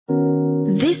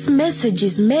This message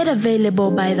is made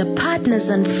available by the partners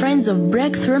and friends of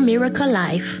Breakthrough Miracle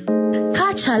Life.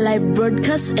 Catch our live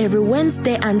broadcasts every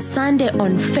Wednesday and Sunday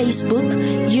on Facebook,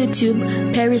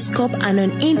 YouTube, Periscope, and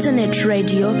on internet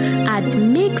radio at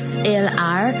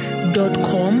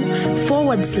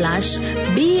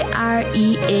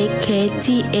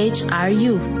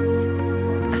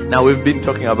mixlr.com/BREAKTHRU. Now we've been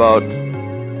talking about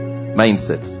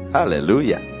mindsets.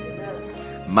 Hallelujah.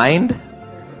 Mind.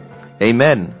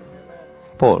 Amen.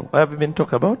 Paul, what have we been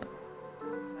talking about?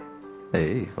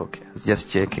 Hey, okay.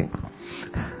 Just checking.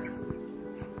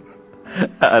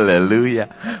 Hallelujah.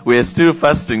 We are still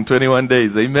fasting 21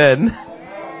 days. Amen.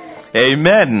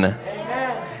 Amen.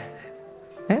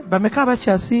 Bameka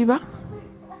bakyasiiba?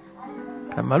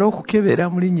 Kamala okukebera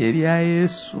mu linnya erya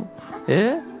Yesu.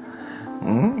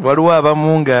 Waliwo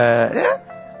abamu nga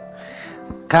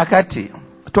kakati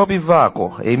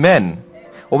tobivaako. Amen.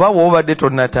 Oba wobadde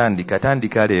tonnatandika,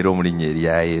 tandika leero mu linnya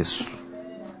erya Yesu.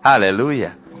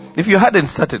 Hallelujah. If you hadn't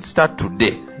started, start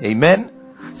today. Amen.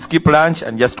 Skip lunch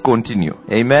and just continue.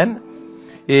 Amen.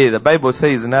 The Bible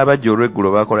says n'abajja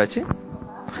olweggulo bakola ki?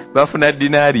 Bafuna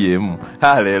dinaari emu.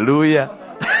 Hallelujah.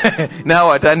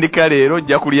 Naawe atandika leero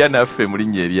ojja kulya naffe mu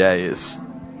linnya erya Yesu.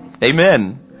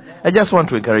 Amen. I just want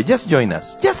to encourage, just join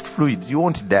us. Just fluid, you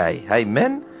won't die.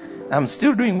 Amen. I'm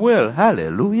still doing well.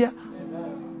 Hallelujah.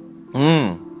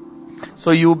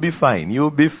 So you'll be fine. You'll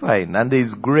be fine. And there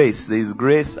is grace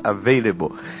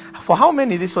available. For how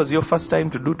many this was your first time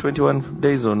to do 21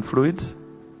 days on fluids?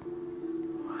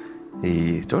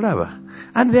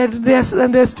 And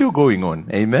they're still going on.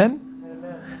 Amen.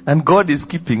 And God is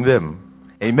keeping them.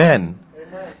 Amen.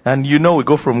 And you know we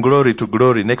go from glory to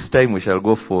glory. Next time we shall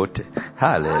go 40.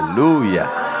 Hallelujah.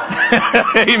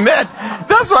 Amen.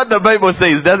 That's what the Bible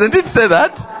says. Doesn't it say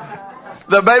that?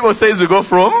 The Bible says we go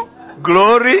from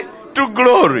glory to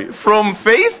glory. From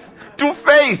faith to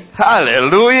faith.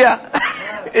 Hallelujah.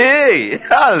 Hey,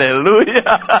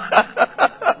 hallelujah.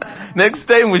 Next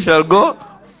time we shall go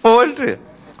 40.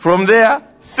 From there,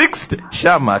 60.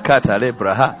 Shama kata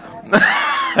lebraha.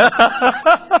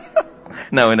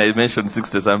 Now when I mention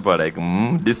 60, some people are like,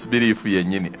 disbelief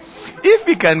yenyini. If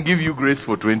he can give you grace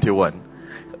for 21,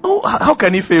 how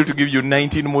can he fail to give you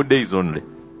 19 more days only?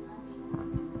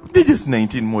 They're just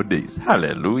 19 more days.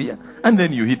 Hallelujah. And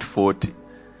then you hit 40.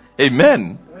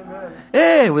 Amen.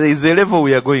 Hey, there is a level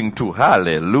we are going to.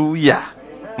 Hallelujah.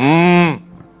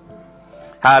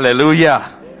 Hallelujah.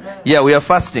 Yeah, we are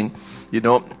fasting. You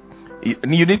know,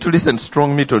 you need to listen to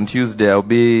Strong Meat on Tuesday. I'll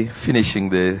be finishing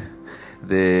the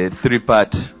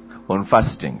 3-part on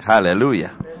fasting.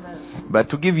 Hallelujah. But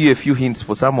to give you a few hints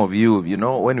for some of you, you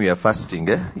know, when we are fasting,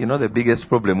 you know the biggest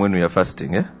problem when we are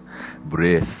fasting,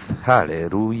 breath.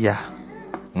 Hallelujah.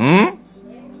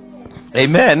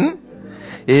 Amen.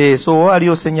 So wali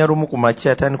osenya lumu ku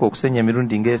makya atandika okusenya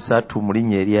emirundi ng'esatu mu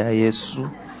linnya erya Yesu.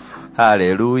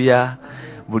 Hallelujah.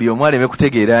 Buli omu aleme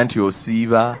kutegeera nti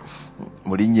osiiba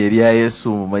mu linnya erya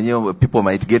Yesu. Manye people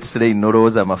might get slain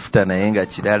nolowooza amafuta naye nga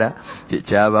kirala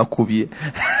kyekyabakubye.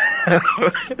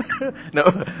 No,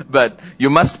 but you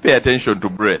must pay attention to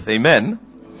breath. Amen.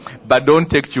 But don't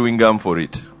take chewing gum for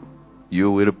it.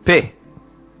 You will pay.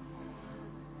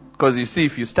 Because you see,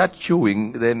 if you start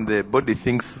chewing, then the body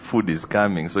thinks food is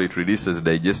coming, so it releases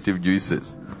digestive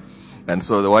juices. And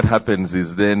so what happens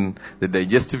is then the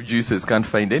digestive juices can't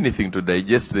find anything to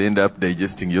digest, they end up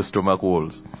digesting your stomach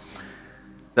walls.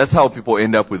 That's how people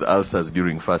end up with ulcers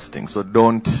during fasting. So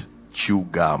don't chew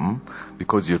gum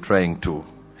because you're trying to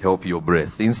help your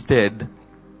breath. Instead,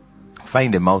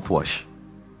 find a mouthwash.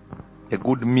 A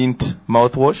good mint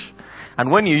mouthwash. And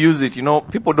when you use it, you know,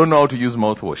 people don't know how to use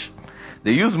mouthwash.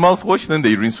 They use mouthwash, then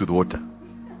they rinse with water.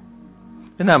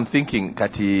 And I'm thinking,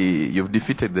 Kati, you've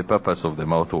defeated the purpose of the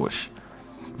mouthwash.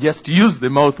 Just use the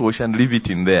mouthwash and leave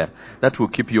it in there. That will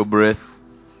keep your breath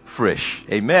fresh.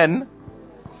 Amen?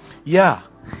 Yeah.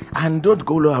 And don't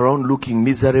go around looking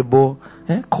miserable.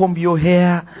 Comb your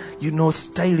hair, you know,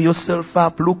 style yourself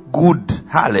up, look good.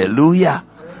 Hallelujah.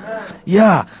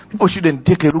 Yeah. People shouldn't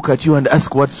take a look at you and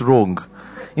ask what's wrong.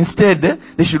 Instead,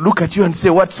 they should look at you and say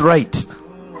what's right.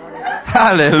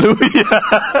 Hallelujah.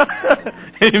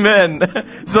 Amen.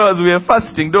 So as we are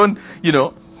fasting, don't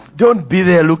be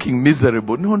there looking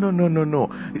miserable. No.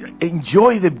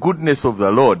 Enjoy the goodness of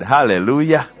the Lord.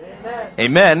 Hallelujah.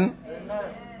 Amen.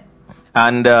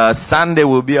 And Sunday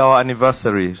will be our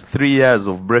anniversary. 3 years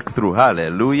of breakthrough.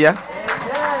 Hallelujah.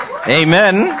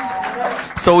 Amen.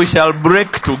 So we shall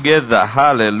break together.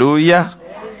 Hallelujah.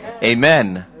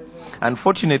 Amen.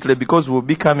 Unfortunately, because we'll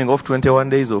be coming off 21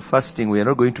 days of fasting, we are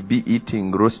not going to be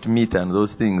eating roast meat and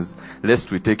those things,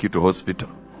 lest we take you to hospital.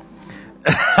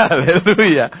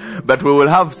 Hallelujah. But we will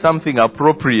have something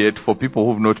appropriate for people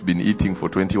who've not been eating for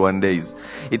 21 days.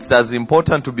 It's as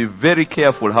important to be very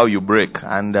careful how you break.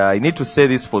 And I need to say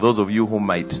this for those of you who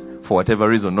might, for whatever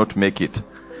reason, not make it.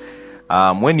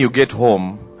 When you get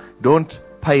home, don't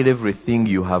pile everything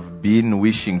you have been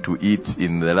wishing to eat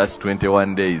in the last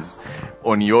 21 days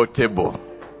on your table.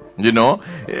 You know,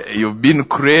 you've been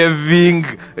craving,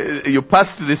 you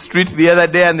passed the street the other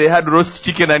day and they had roast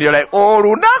chicken and you're like, oh,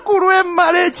 lunaku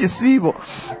lwemmala ekisibo.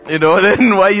 You know,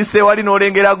 then why you say, wali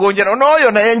nolengera gonja, no,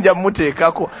 yo naye nja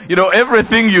muteekako. You know,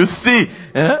 everything you see,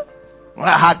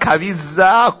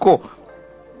 hakabizaako.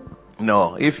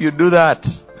 No, if you do that,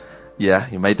 yeah,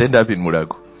 you might end up in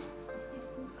Mulago.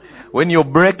 When you're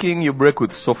breaking, you break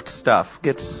with soft stuff.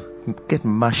 Get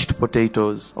mashed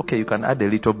potatoes. Okay, you can add a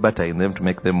little butter in them to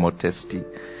make them more tasty.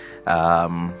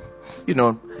 You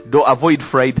know, don't avoid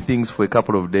fried things for a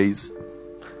couple of days.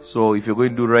 So if you're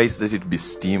going to do rice, let it be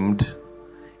steamed.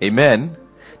 Amen.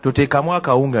 Totekamu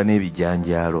akawunga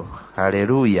n'ebijanjaalo.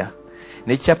 Hallelujah.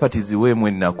 Ne chapati ziweemu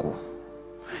ennaku.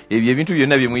 Ebyo ebintu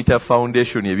byonna bye muyita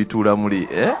foundation ebituula muli,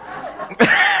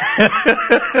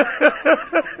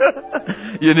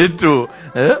 You need to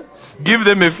give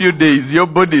them a few days. Your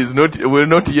body will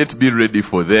not yet be ready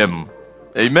for them.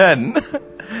 Amen.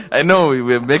 I know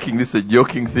we're making this a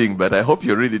joking thing, but I hope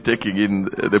you're really taking in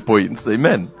the points.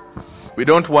 Amen. We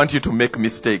don't want you to make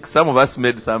mistakes. Some of us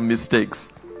made some mistakes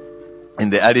in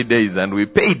the early days and we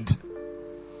paid.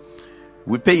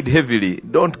 We paid heavily.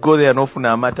 Don't go there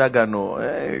nofuna amatagano,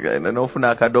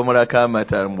 nofuna akadomola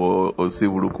kamata mbo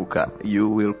osibulukuka. You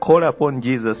will call upon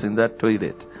Jesus in that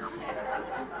toilet.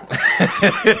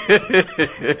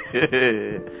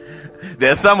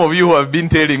 There are some of you who have been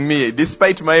telling me,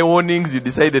 despite my warnings, you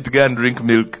decided to go and drink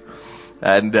milk.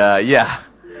 And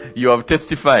you have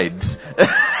testified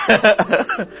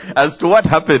as to what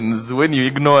happens when you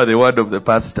ignore the word of the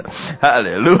pastor.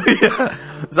 Hallelujah.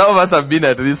 Some of us have been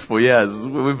at this for years.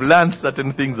 We've learned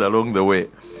certain things along the way.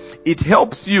 It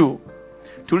helps you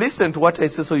to listen to what I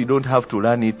say so you don't have to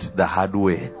learn it the hard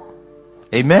way.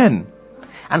 Amen.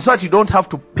 And so that you don't have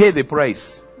to pay the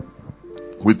price.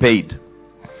 We paid.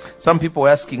 Some people were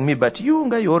asking me, but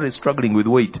you're always struggling with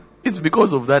weight. It's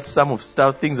because of that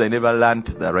things I never learned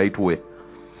the right way.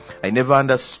 I never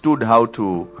understood how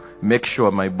to make sure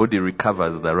my body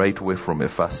recovers the right way from a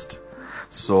fast.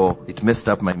 So it messed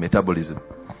up my metabolism,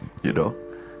 you know.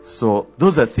 So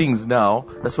those are things now.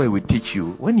 That's why we teach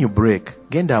you. When you break,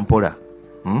 genda mpola.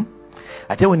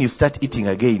 I tell you, when you start eating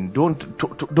again, don't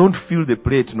fill the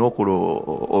plate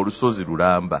nokolo olusozi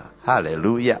lulamba.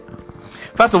 Hallelujah.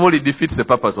 First of all, it defeats the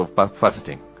purpose of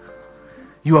fasting.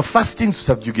 You are fasting to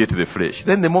subjugate the flesh.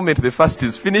 Then the moment the fast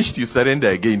is finished, you surrender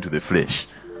again to the flesh.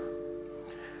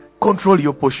 Control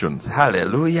your portions.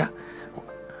 Hallelujah.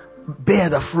 Bear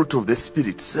the fruit of the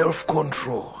Spirit.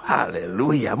 Self-control.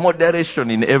 Hallelujah.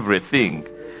 Moderation in everything.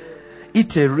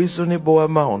 Eat a reasonable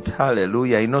amount.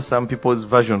 Hallelujah. I know some people's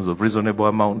versions of reasonable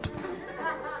amount.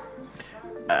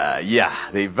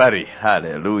 They vary.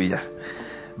 Hallelujah.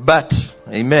 But,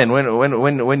 amen,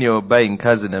 when you're buying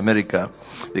cars in America,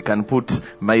 they can put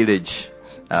mileage.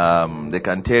 They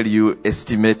can tell you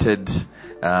estimated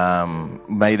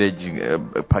mileage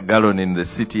per gallon in the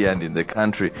city and in the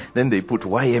country. Then they put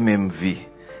YMMV.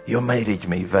 Your mileage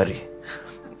may vary.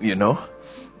 You know,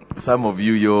 some of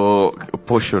you, your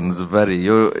portions vary.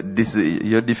 Your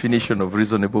definition of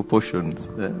reasonable portions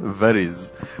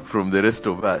varies from the rest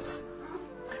of us.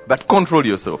 But control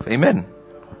yourself. Amen.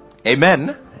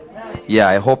 Amen. Yeah,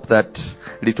 I hope that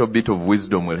little bit of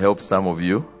wisdom will help some of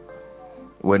you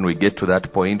when we get to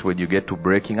that point, when you get to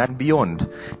breaking and beyond.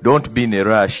 Don't be in a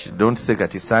rush. Don't say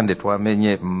kati Sunday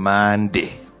twamenye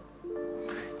Monday.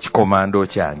 Chikomando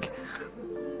change.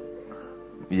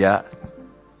 Yeah.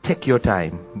 Take your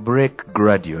time. Break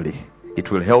gradually. It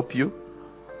will help you.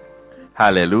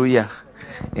 Hallelujah.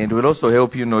 And will also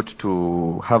help you not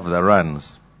to have the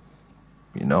runs.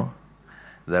 You know,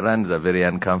 the runs are very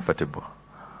uncomfortable.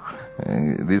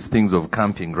 These things of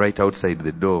camping right outside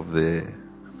the door of the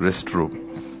restroom.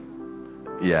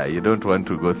 Yeah, you don't want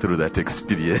to go through that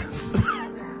experience.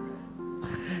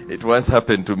 It once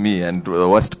happened to me, and the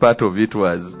worst part of it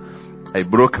was I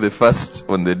broke the fast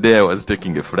on the day I was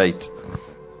taking a flight.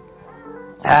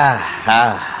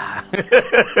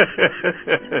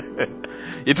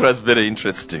 It was very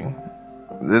interesting.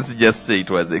 Let's just say it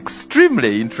was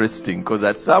extremely interesting, because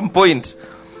at some point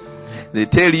they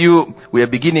tell you we are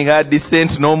beginning our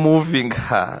descent, no moving.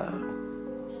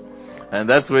 And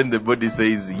that's when the body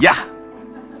says, yeah.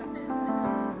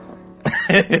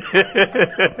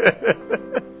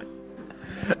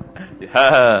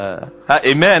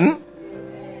 Amen.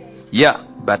 Yeah,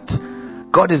 but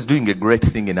God is doing a great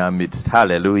thing in our midst.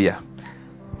 Hallelujah.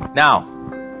 Now,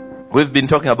 we've been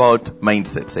talking about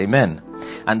mindsets. Amen.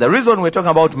 And the reason we're talking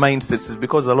about mindsets is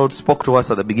because the Lord spoke to us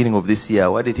at the beginning of this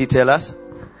year. What did He tell us?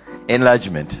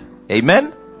 Enlargement.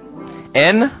 Amen.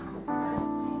 And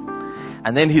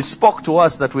then He spoke to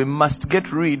us that we must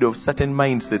get rid of certain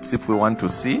mindsets if we want to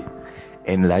see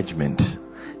enlargement.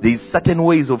 There's certain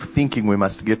ways of thinking we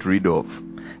must get rid of.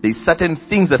 There's certain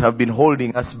things that have been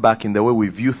holding us back in the way we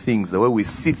view things, the way we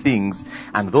see things,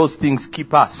 and those things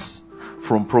keep us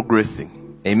from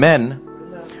progressing. Amen.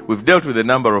 We've dealt with a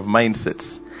number of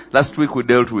mindsets. Last week we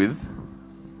dealt with,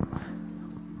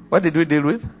 what did we deal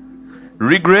with?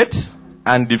 Regret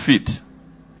and defeat.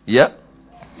 Yeah?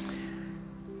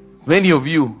 Many of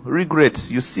you,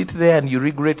 regrets. You sit there and you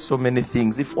regret so many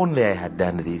things. If only I had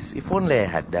done this. If only I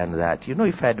had done that.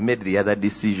 If I had made the other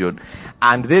decision.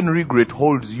 And then regret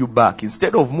holds you back.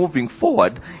 Instead of moving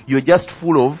forward, you're just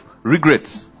full of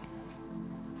regrets.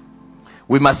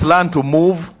 We must learn to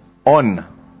move on.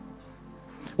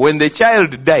 When the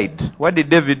child died, what did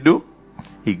David do?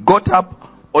 He got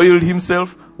up, oiled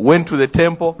himself, went to the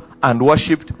temple and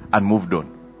worshipped and moved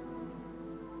on.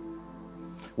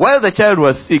 While the child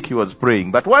was sick, he was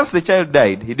praying. But once the child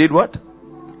died, he did what?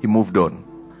 He moved on.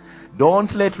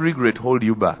 Don't let regret hold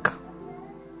you back.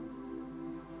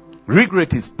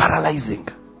 Regret is paralyzing.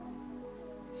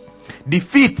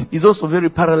 Defeat is also very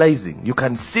paralyzing. You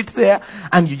can sit there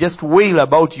and you just wail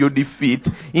about your defeat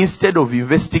instead of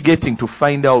investigating to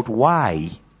find out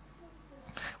why.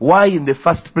 Why in the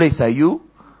first place are you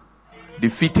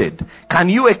defeated? Can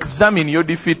you examine your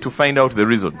defeat to find out the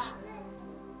reasons?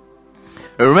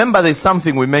 Remember, there's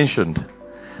something we mentioned.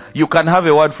 You can have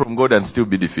a word from God and still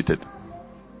be defeated.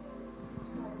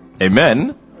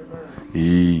 Amen.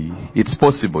 It's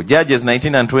possible. Judges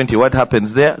 19 and 20, what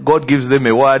happens there? God gives them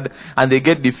a word and they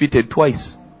get defeated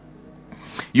twice.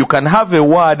 You can have a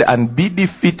word and be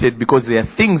defeated because there are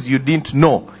things you didn't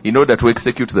know in order to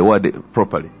execute the word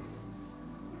properly.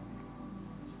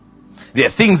 There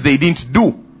are things they didn't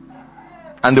do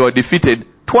and they were defeated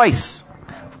twice.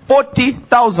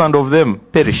 40,000 of them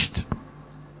perished.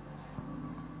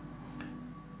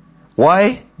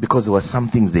 Why? Because there were some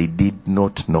things they did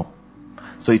not know.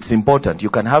 So it's important. You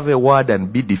can have a word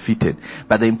and be defeated.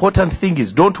 But the important thing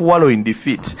is don't wallow in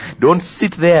defeat. Don't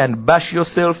sit there and bash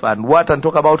yourself and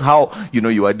talk about how,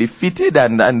 you are defeated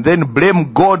and then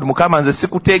blame God.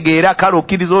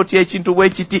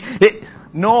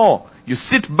 No. You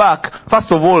sit back.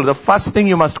 First of all, the first thing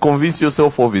you must convince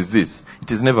yourself of is this.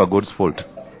 It is never God's fault.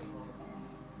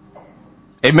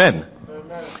 Amen.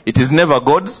 It is never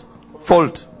God's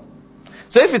fault.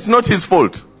 So if it's not His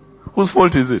fault, whose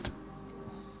fault is it?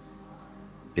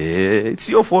 It's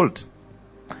your fault.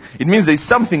 It means there's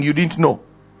something you didn't know.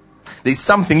 There's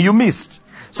something you missed.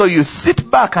 So you sit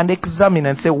back and examine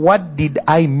and say, what did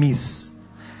I miss?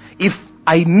 If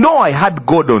I know I had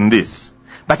God on this,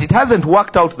 but it hasn't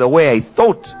worked out the way I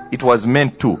thought it was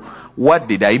meant to, what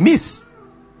did I miss?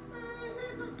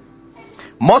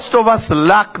 Most of us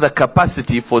lack the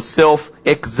capacity for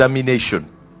self-examination.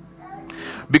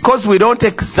 Because we don't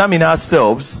examine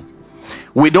ourselves,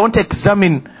 we don't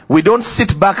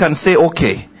sit back and say,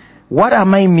 okay, what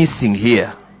am I missing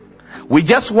here? We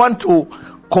just want to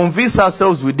convince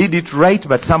ourselves we did it right,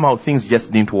 but somehow things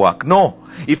just didn't work. No.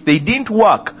 If they didn't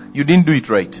work, you didn't do it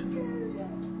right.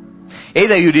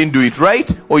 Either you didn't do it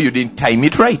right, or you didn't time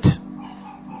it right.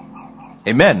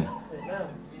 Amen.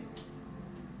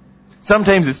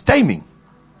 Sometimes it's timing.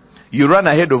 You run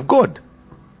ahead of God.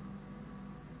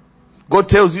 God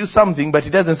tells you something, but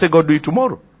He doesn't say, go do it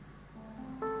tomorrow.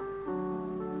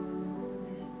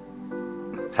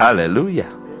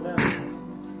 Hallelujah.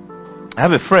 I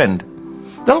have a friend.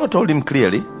 The Lord told him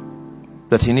clearly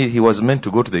that he was meant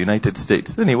to go to the United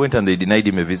States. Then he went and they denied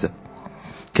him a visa.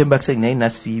 Came back saying,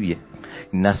 nasabye.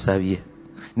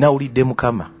 Nawulidde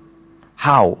Mukama.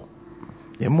 How?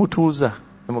 Emutuuza.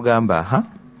 Emugamba,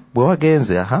 bwe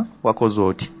wagenze, wakoze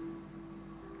oti.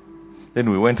 Then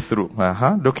we went through,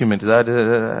 document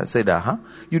that said,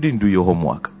 you didn't do your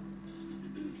homework.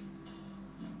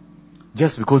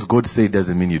 Just because God said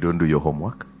doesn't mean you don't do your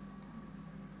homework.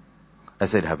 I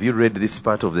said, have you read this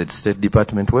part of the State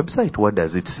Department website? What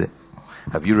does it say?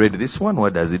 Have you read this one?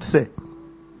 What does it say?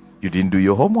 You didn't do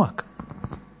your homework.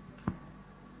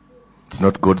 It's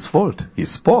not God's fault. He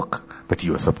spoke, but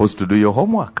you are supposed to do your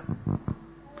homework.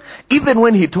 Even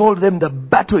when He told them the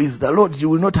battle is the Lord's, you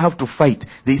will not have to fight,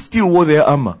 they still wore their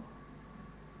armor.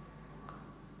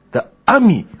 The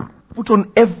army put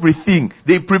on everything.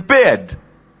 They prepared.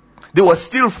 They were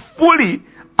still fully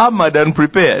armored and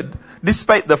prepared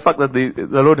Despite the fact that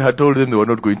the Lord had told them they were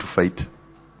not going to fight.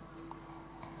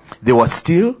 They were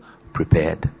still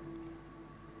prepared.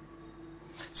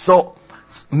 So,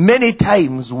 many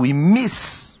times we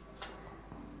miss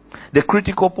the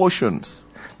critical portions.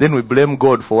 Then we blame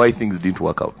God for why things didn't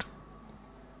work out.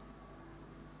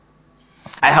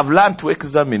 I have learned to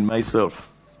examine myself.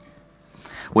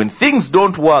 When things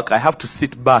don't work, I have to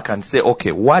sit back and say,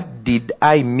 okay, what did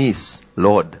I miss,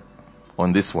 Lord,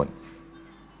 on this one?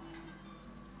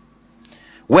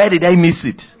 Where did I miss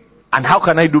it? And how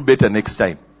can I do better next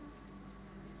time?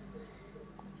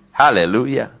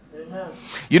 Hallelujah. Amen.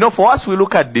 You know, for us, we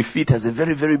look at defeat as a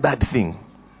very, very bad thing.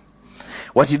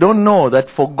 What you don't know, that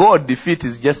for God, defeat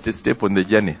is just a step on the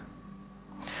journey.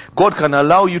 God can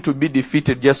allow you to be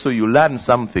defeated just so you learn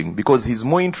something, because He's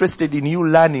more interested in you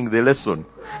learning the lesson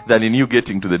than in you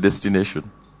getting to the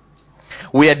destination.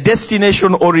 We are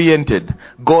destination oriented.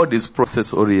 God is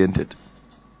process oriented.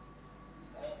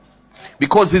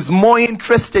 Because He's more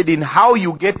interested in how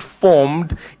you get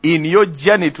formed in your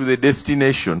journey to the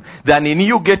destination than in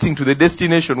you getting to the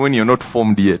destination when you're not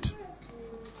formed yet.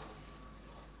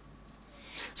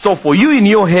 So for you in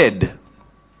your head,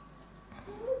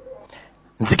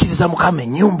 nzikiriza Mukama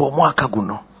ennyumba omwaka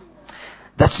guno.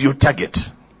 That's your target.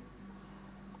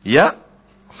 Yeah?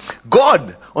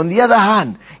 God, on the other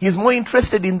hand, is more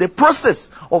interested in the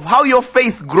process of how your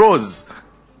faith grows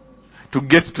to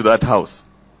get to that house.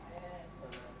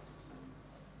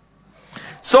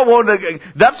 So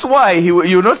that's why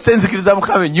you're not saying nzikiriza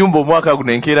Mukama ennyumba omwaka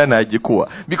guno enkeera n'agikuwa.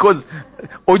 Because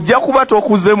ojja kuba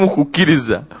tokuzeemu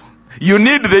kukkiriza. You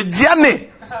need the journey.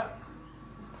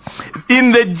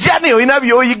 In the journey, oyina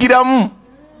by'oyigiramu.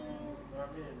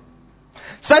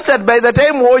 Such that by the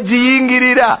time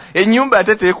w'ogiyingirira, ennyumba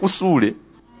ate teekusuule.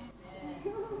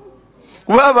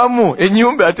 Kuba abamu,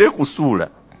 ennyumba ate ekusuula.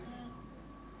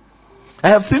 I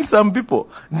have seen some people,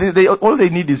 all they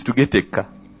need is to get a car.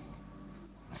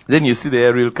 Then you see the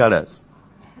aerial colors.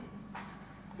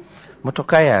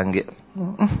 Motoka yange,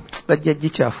 bajja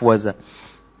gikyafuwaza.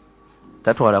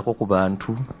 Tatwalako ku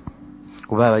bantu.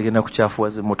 Kuba bagenda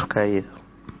kukyafuwaza emmotoka ye.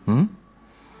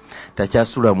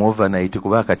 Takyasula mu overnight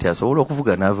kuba kati asobola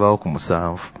okuvuga n'avaawo ku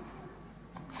 7.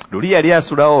 Luli yali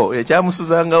asulawo,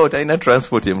 ekyamusuzangawo talina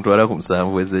transport emutwala ku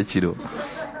 7 ez'ekiro.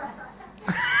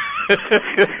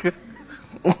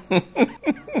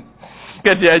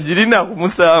 Kati agirina ku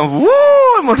 7.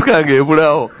 Emmotoka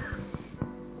ng'ebulawo.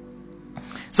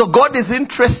 So God is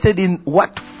interested in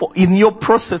in your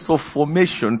process of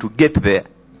formation to get there.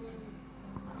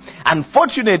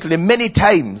 Unfortunately, many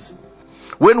times,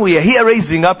 when we are here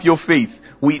raising up your faith,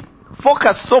 we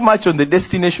focus so much on the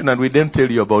destination and we don't tell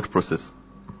you about process.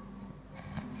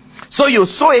 So you're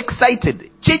so excited,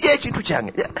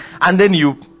 and then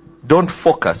you don't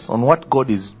focus on what God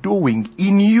is doing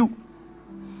in you.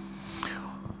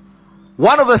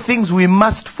 One of the things we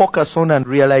must focus on and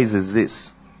realize is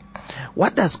this.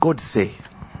 What does God say?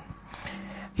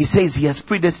 He says He has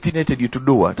predestinated you to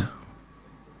do what?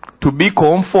 To be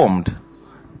conformed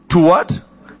to what?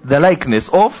 The likeness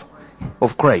of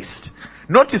Christ.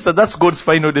 Notice that that's God's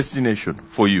final destination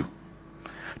for you.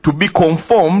 To be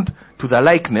conformed to the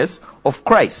likeness of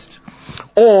Christ.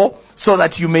 Or so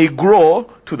that you may grow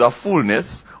to the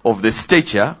fullness of the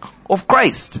stature of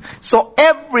Christ. So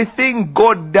everything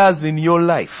God does in your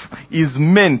life is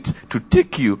meant to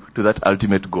take you to that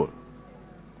ultimate goal.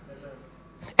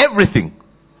 Everything.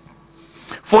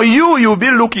 For you, you'll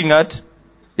be looking at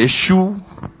a shoe,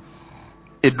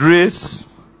 a dress,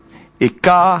 a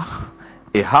car,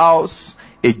 a house,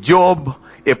 a job,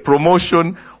 a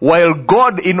promotion, while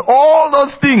God, in all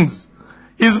those things,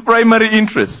 His primary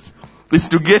interest is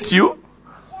to get you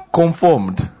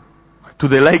conformed to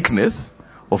the likeness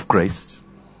of Christ.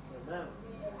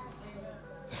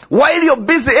 While you're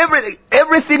busy,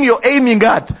 everything you're aiming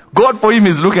at, God for Him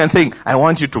is looking and saying, I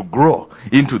want you to grow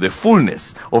into the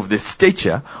fullness of the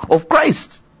stature of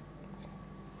Christ.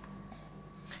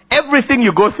 Everything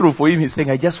you go through for Him, He's saying,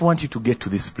 I just want you to get to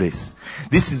this place.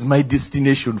 This is my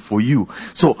destination for you.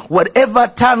 So whatever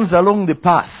turns along the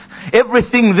path,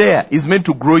 everything there is meant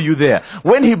to grow you there.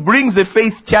 When He brings a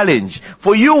faith challenge,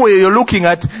 for you where you're looking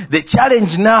at, the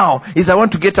challenge now is I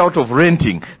want to get out of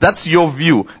renting. That's your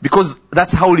view, because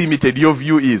that's how limited your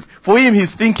view is. For Him,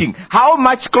 He's thinking, how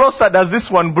much closer does this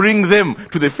one bring them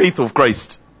to the faith of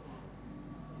Christ?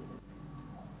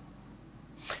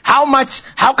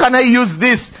 How can I use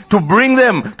this to bring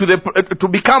them to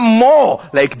become more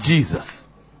like Jesus?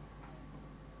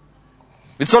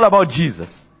 It's all about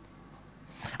Jesus.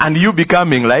 And you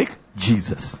becoming like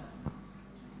Jesus.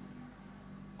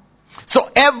 So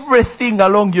everything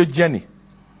along your journey,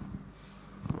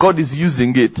 God is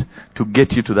using it to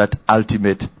get you to that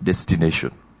ultimate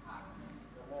destination.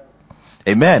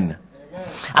 Amen.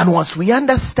 And once we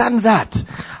understand that,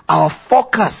 our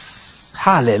focus,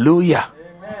 hallelujah.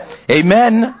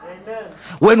 Amen.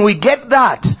 When we get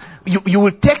that, you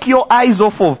will take your eyes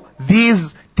off of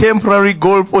these temporary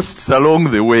goalposts along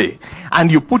the way,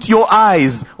 and you put your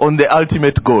eyes on the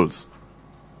ultimate goals.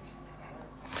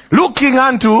 Looking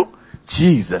unto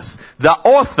Jesus, the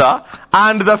author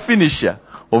and the finisher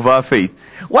of our faith.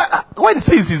 When it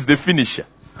says he's the finisher,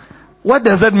 what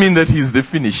does that mean that he's the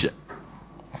finisher?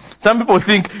 Some people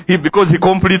think because he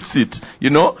completes it,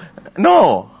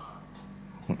 No.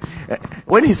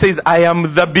 When he says, I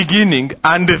am the beginning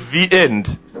and the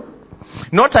end,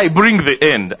 not I bring the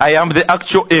end, I am the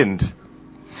actual end.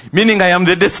 Meaning I am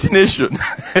the destination.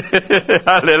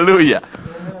 Hallelujah.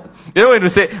 When you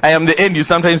say, I am the end, you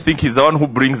sometimes think he's the one who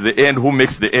brings the end, who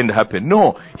makes the end happen.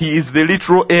 No, he is the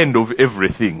literal end of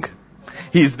everything.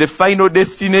 He is the final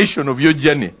destination of your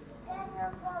journey.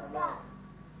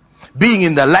 Being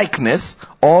in the likeness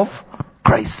of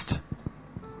Christ.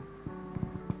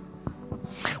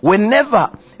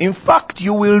 Whenever, in fact,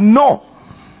 you will know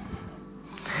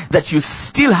that you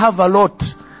still have a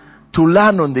lot to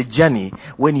learn on the journey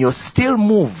when you're still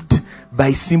moved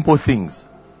by simple things.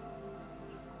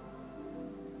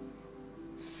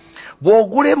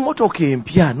 Bw'ogula emmotoka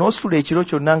empya n'osula ekiro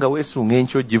kyonna nga weesunga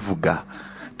enkyo givuga,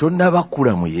 tonnaba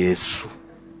kula mu Yesu.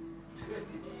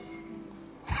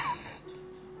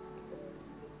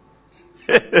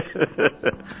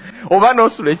 Oba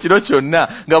n'osula ekiro kyonna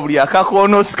nga buli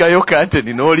akakoona osikayo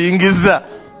kateni n'olingiza.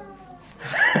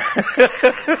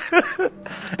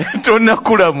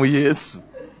 Tonnakula mu Yesu.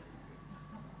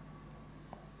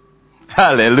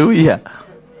 Hallelujah.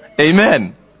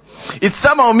 Amen. It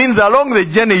somehow means along the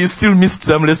journey you still missed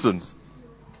some lessons.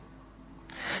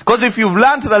 Because if you've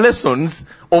learned the lessons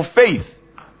of faith,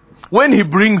 when he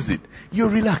brings it, you're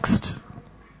relaxed.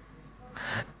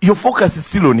 Your focus is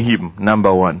still on him,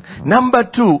 number one. Number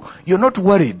two, you're not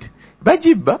worried.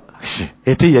 Bajiba,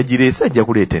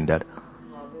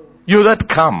 you're that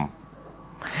calm.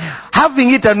 Having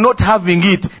it and not having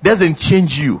it doesn't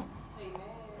change you.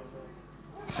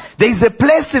 There is a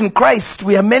place in Christ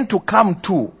we are meant to come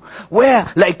to, where,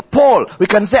 like Paul, we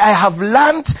can say, I have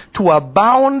learned to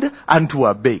abound and to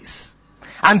abase,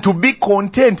 and to be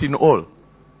content in all.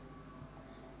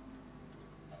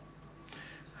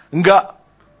 Nga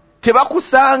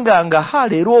tebakusanga nga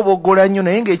leero obogola nnyo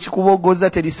naye ng'ekikubogoza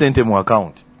teri sente mu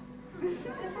account.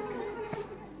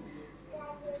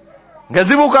 Nga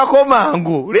zibukako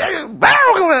mangu.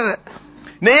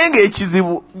 Naye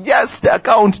ng'ekizibu just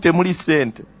account temuli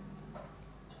sente.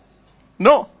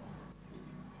 No.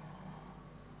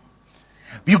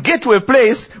 You get to a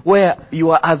place where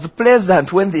you are as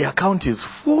pleasant when the account is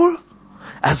full,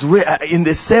 as in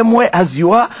the same way as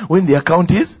you are when the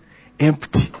account is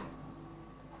empty.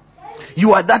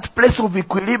 You are that place of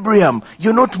equilibrium.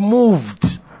 You're not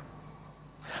moved.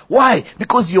 Why?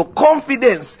 Because your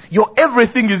confidence, your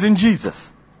everything is in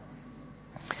Jesus.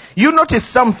 You notice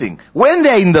something. When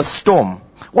they're in the storm,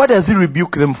 what does he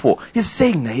rebuke them for? He's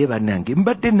saying,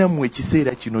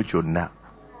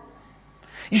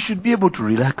 you should be able to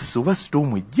relax. That's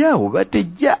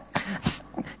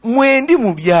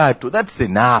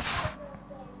enough.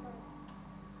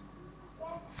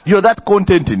 You're that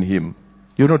content in him.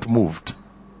 You're not moved.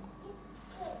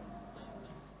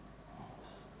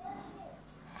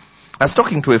 I was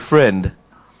talking to a friend,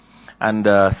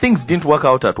 and things didn't work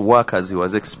out at work as he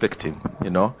was expecting.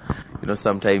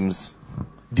 Sometimes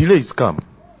delays come.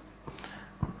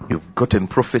 You've gotten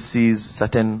prophecies,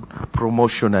 certain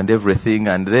promotion and everything,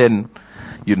 and then,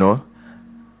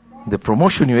 the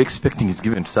promotion you're expecting is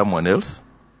given to someone else.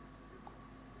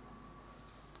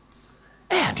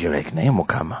 And you're like, naye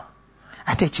mukama,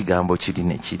 ate ekigambo kiri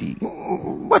ne kiri.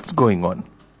 What's going on?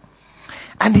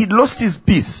 And he'd lost his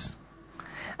peace.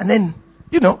 And then,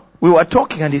 we were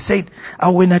talking and he said,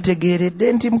 awe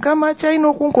nategeeredde nti mukama akyalina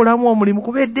okunkolamu omulimu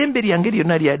kuba eddembe lyange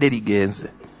lyonna lyadde ligenze.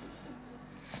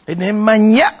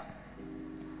 Enemanya,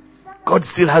 God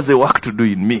still has a work to do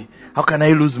in me. How can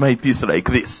I lose my peace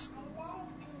like this?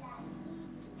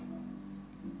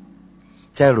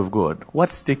 Child of God,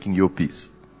 what's taking your peace?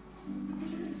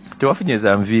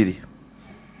 Tewafunyeza nviiri.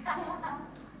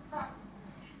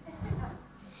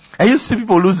 I used to see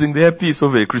people losing their peace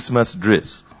over a Christmas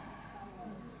dress.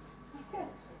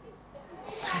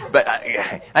 But,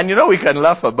 and we can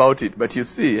laugh about it, but you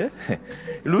see,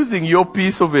 losing your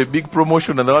peace over a big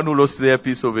promotion and the one who lost their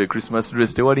peace over a Christmas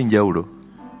dress, tewali njawulo.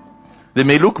 They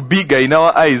may look bigger in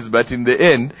our eyes, but in the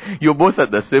end, you're both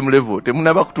at the same level.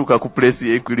 Temunaba kutuuka ku place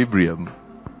ya equilibrium.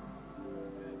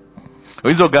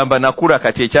 oyinza ogamba nakula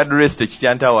kati ekyadress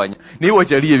tekikyantawanya naye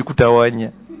wakyali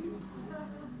ebikutawanya.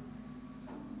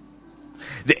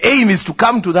 The aim is to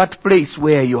come to that place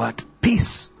where you are at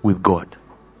peace with God.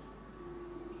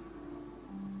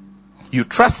 You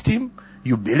trust Him,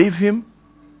 you believe Him,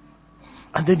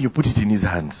 and then you put it in His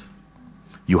hands.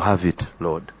 You have it,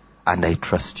 Lord, and I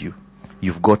trust you.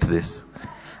 You've got this.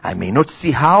 I may not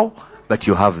see how, but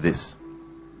you have this.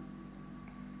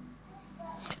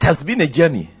 It has been a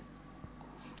journey.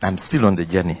 I'm still on the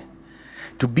journey.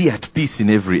 To be at peace in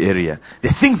every area. The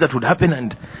things that would happen,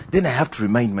 and then I have to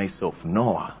remind myself,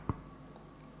 Noah,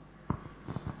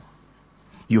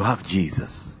 you have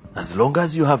Jesus. As long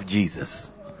as you have Jesus,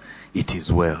 it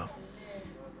is well.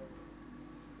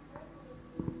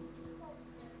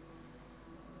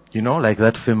 You know, like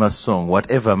that famous song,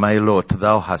 whatever my Lord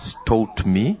thou hast taught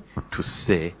me to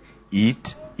say,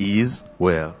 it is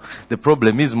well. The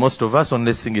problem is most of us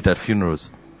only sing it at funerals.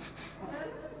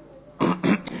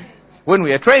 When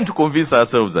we are trying to convince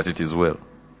ourselves that it is well.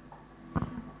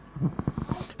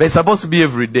 But it's supposed to be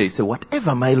every day. Say,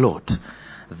 whatever my Lord,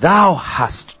 thou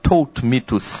hast taught me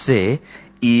to say,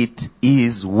 it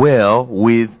is well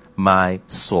with my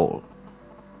soul.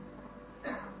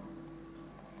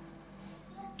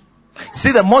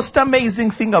 See, the most amazing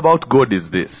thing about God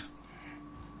is this.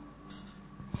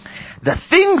 The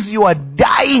things you are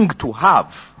dying to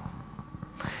have,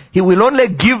 He will only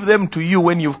give them to you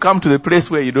when you've come to the place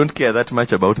where you don't care that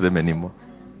much about them anymore.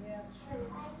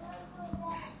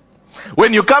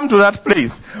 When you come to that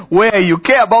place where you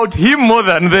care about Him more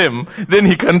than them, then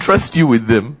He can trust you with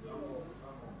them.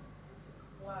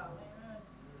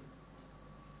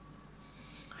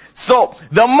 So,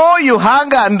 the more you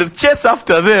hunger and chase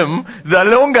after them, the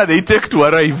longer they take to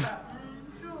arrive.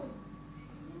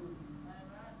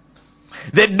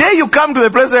 The day you come to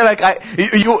the place where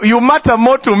you matter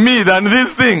more to me than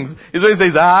these things, is when He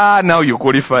says, now you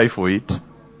qualify for it.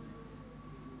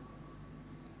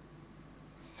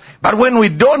 But when we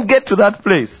don't get to that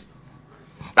place,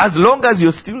 as long as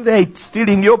you're still there, it's still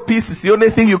in your peace, it's the only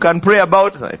thing you can pray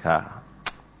about,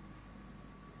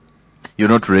 you're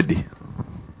not ready.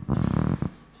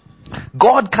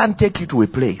 God can't take you to a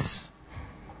place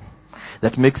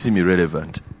that makes Him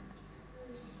irrelevant.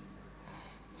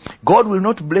 God will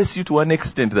not bless you to an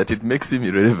extent that it makes Him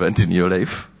irrelevant in your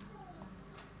life.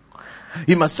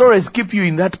 He must always keep you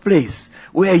in that place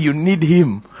where you need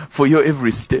Him for your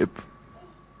every step.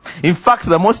 In fact,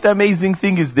 the most amazing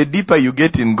thing is the deeper you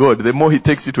get in God, the more He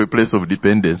takes you to a place of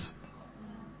dependence.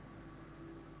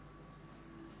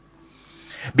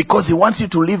 Because He wants you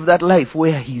to live that life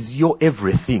where He's your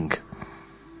everything.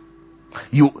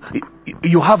 You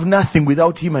have nothing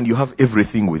without Him, and you have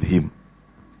everything with Him.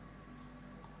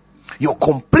 You're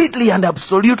completely and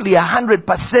absolutely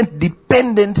 100%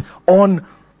 dependent on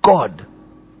God.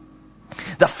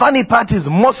 The funny part is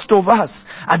most of us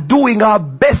are doing our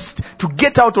best to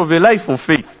get out of a life of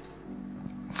faith.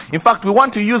 In fact, we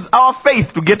want to use our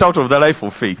faith to get out of the life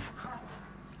of faith.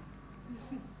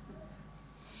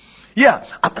 Yeah,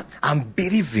 I'm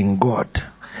believing God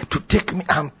to take me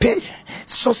and pay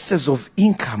sources of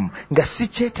income. You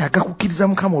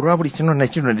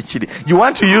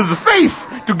want to use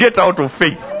faith to get out of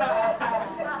faith.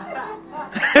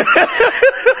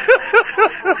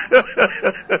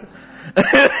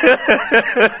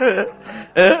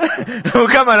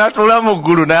 Mukama natula mu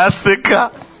ggulu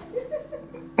n'aseka.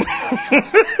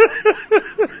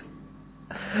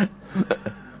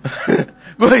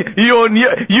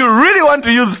 You really want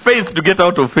to use faith to get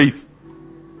out of faith.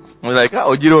 We're like,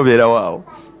 ojiro beera waawo.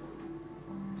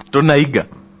 Tonayiga.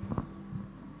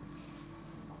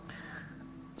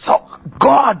 So,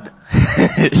 God.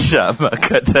 Shama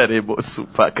katarebo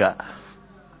supaka.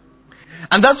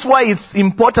 And that's why it's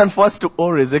important for us to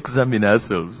always examine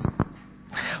ourselves.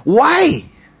 Why?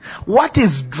 What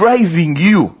is driving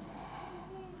you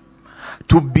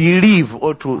to believe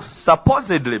or to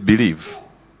supposedly believe?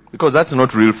 Because that's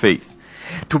not real faith.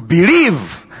 To believe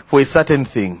for a certain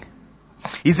thing.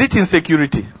 Is it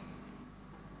insecurity?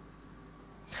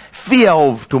 Fear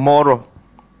of tomorrow?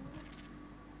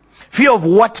 Fear of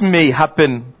what may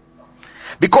happen?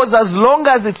 Because as long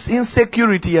as it's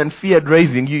insecurity and fear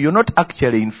driving you, you're not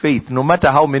actually in faith, no matter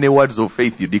how many words of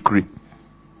faith you decree.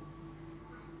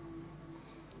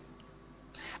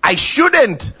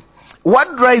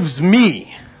 What drives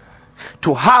me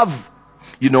to have,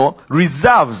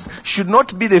 reserves should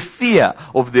not be the fear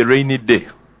of the rainy day.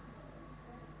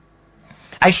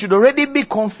 I should already be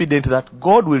confident that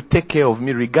God will take care of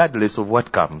me regardless of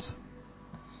what comes.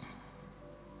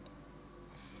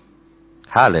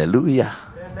 Hallelujah.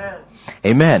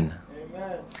 Amen. Amen.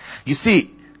 You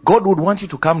see, God would want you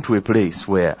to come to a place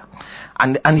where,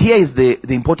 and here is the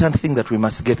important thing that we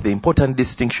must get, the important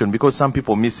distinction, because some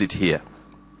people miss it here.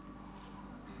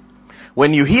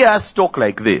 When you hear us talk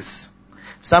like this,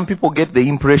 some people get the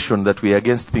impression that we are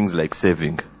against things like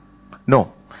saving.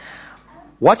 No.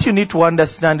 What you need to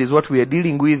understand is what we are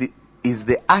dealing with is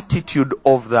the attitude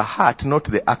of the heart, not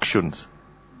the actions.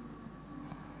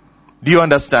 Do you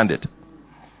understand it?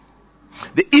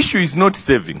 The issue is not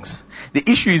savings. The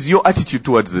issue is your attitude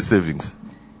towards the savings.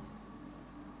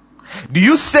 Do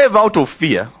you save out of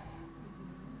fear?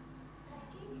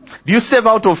 Do you save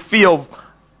out of fear of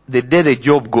the day the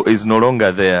job is no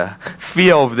longer there?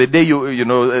 Fear of the day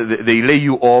they lay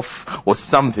you off or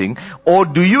something? Or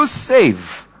do you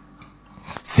save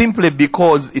simply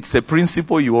because it's a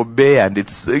principle you obey and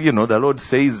it's, the Lord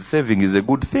says saving is a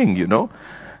good thing,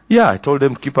 Yeah, I told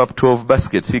them keep up 12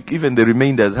 baskets. Even the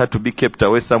remainders had to be kept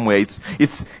away somewhere.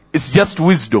 It's just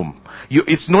wisdom.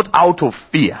 It's not out of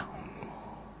fear.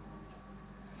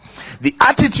 The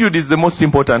attitude is the most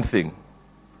important thing.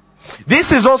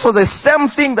 This is also the same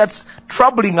thing that's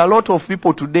troubling a lot of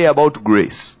people today about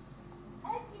grace.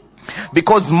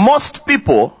 Because most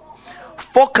people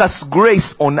focus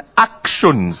grace on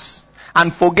actions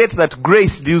and forget that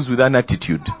grace deals with an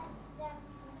attitude.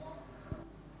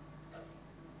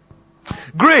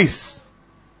 Grace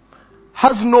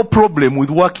has no problem with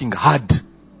working hard.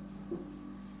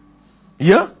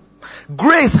 Yeah?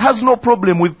 Grace has no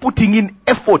problem with putting in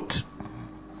effort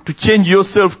to change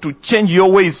yourself, to change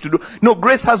your ways to do. No,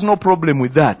 grace has no problem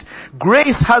with that.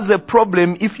 Grace has a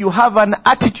problem if you have an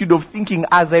attitude of thinking,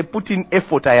 as I put in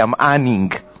effort, I am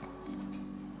earning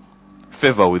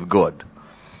favor with God.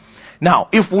 Now,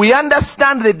 if we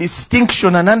understand the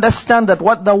distinction and understand that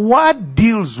what the word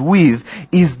deals with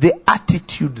is the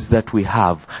attitudes that we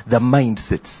have, the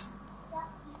mindsets,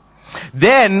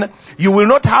 then you will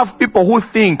not have people who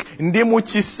think, ndi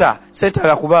mukisa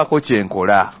setala kubaako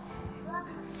kyenkola.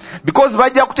 Because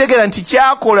bajja kutegeera nti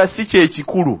kyakola si kye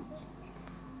kikulu.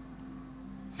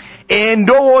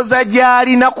 Endowooza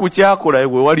gy'alina ku kyakola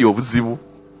we wali obuzibu.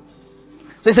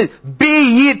 So he says,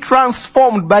 be ye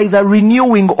transformed by the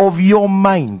renewing of your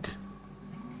mind.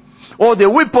 Or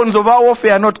the weapons of our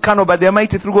warfare are not carnal, but they are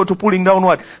mighty through God to pulling down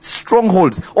what?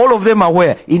 Strongholds. All of them are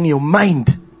where? In your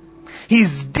mind.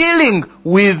 He's dealing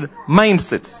with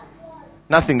mindsets.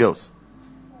 Nothing else.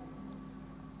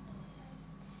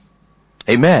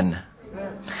 Amen.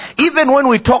 Even when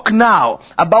we talk now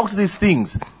about these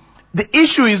things, the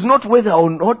issue is not whether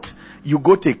or not you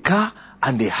got a car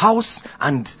and a house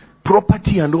and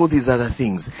property and all these other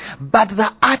things, but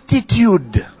the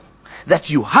attitude that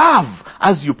you have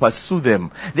as you pursue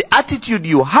them, the attitude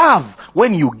you have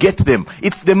when you get them.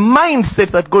 It's the mindset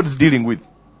that God's dealing with.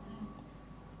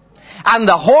 And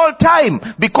the whole time,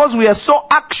 because we are so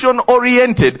action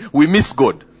oriented, we miss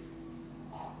God.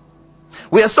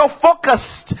 We are so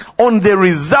focused on the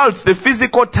results, the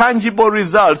physical, tangible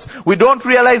results. We don't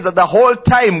realize that the whole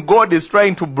time God is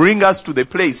trying to bring us to the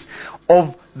place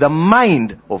of the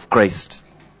mind of Christ.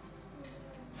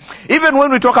 Even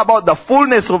when we talk about the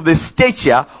fullness of the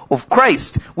stature of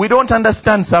Christ, we don't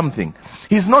understand something.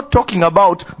 He's not talking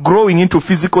about growing into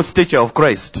physical stature of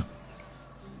Christ.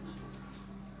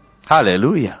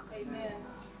 Hallelujah. Amen.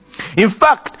 In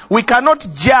fact, we cannot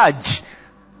judge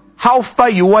how far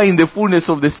you are in the fullness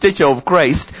of the stature of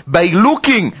Christ by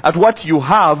looking at what you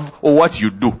have or what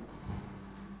you do.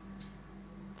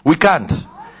 We can't.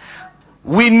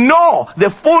 We know the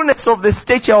fullness of the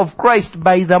stature of Christ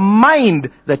by the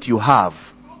mind that you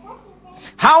have.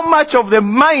 How much of the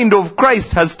mind of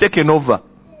Christ has taken over?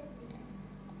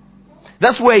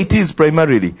 That's where it is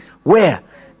primarily. Where?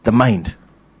 The mind.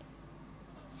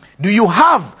 Do you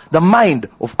have the mind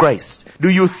of Christ? Do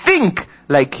you think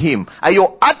like Him? Are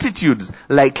your attitudes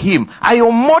like Him? Are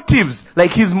your motives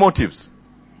like His motives?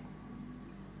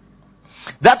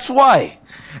 That's why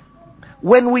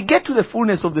when we get to the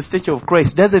fullness of the stature of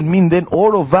Christ, doesn't mean then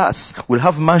all of us will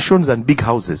have mansions and big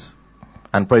houses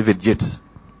and private jets.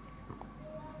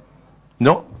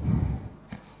 No.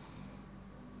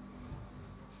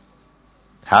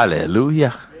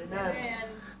 Hallelujah. Amen.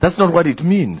 That's not what it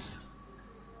means.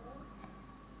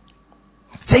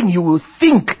 Saying you will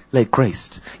think like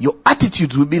Christ. Your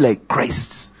attitudes will be like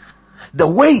Christ's. The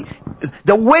way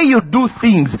you do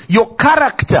things, your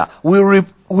character will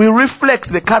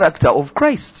reflect the character of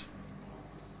Christ.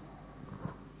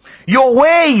 Your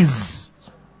ways.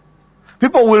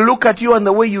 People will look at you and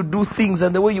the way you do things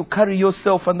and the way you carry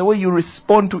yourself and the way you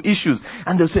respond to issues.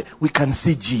 And they'll say, we can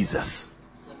see Jesus.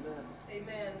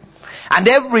 Amen. And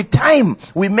every time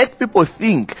we make people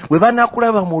think,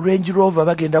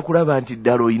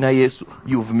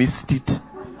 you've missed it.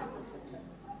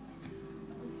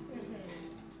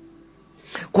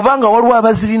 kubanga waliwo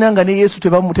abazirina nga ne Yesu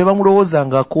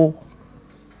tebamulowoozangako.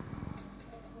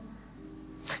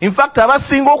 In fact,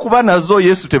 abasinga okuba nazo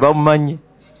Yesu tebamumanyi.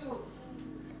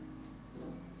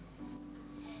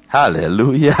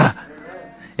 Hallelujah.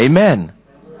 Amen.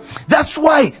 That's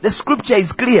why the scripture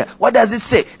is clear. What does it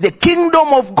say? The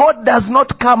kingdom of God does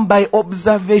not come by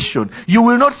observation. You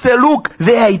will not say, look,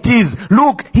 there it is.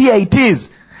 Look, here it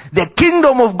is. The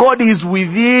kingdom of God is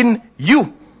within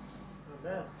you.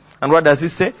 And what does it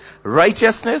say?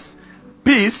 Righteousness,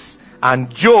 peace,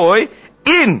 and joy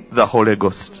in the Holy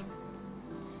Ghost.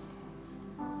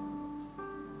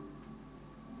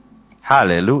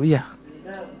 Hallelujah.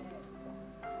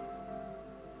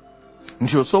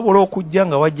 Nti osobola okujja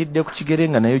nga wajjidde ku kigere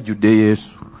nga naye ojjudde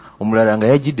Yesu, omulala nga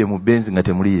yajjidde mu benzi nga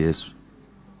temuli Yesu.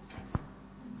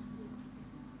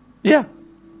 Yeah.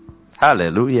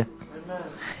 Hallelujah.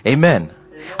 Amen.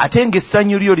 Ate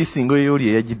ng'essanyu lyo lisinga eyo oli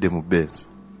eyajjidde mu benzi.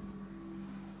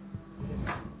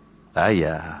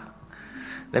 Aya.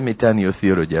 Let me turn your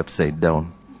theology upside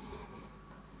down.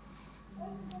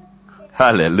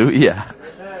 Hallelujah.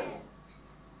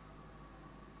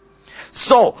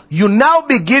 So, you now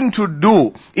begin to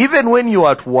do, even when you're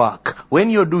at work, when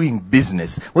you're doing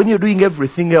business, when you're doing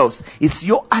everything else, it's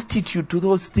your attitude to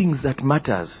those things that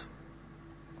matters.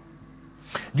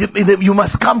 You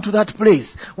must come to that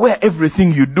place where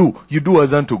everything you do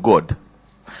as unto God.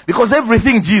 Because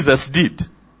everything Jesus did,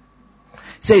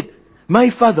 said, my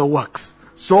Father works,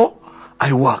 so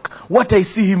I work. What I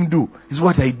see him do is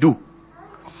what I do.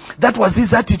 That was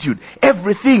his attitude.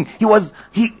 Everything, he was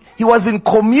in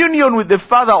communion with the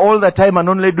Father all the time and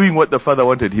only doing what the Father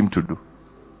wanted him to do.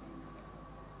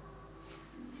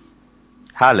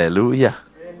 Hallelujah.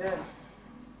 Amen.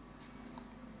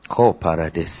 Oh,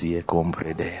 paradesie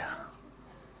compredea.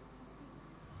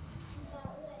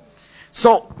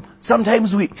 So,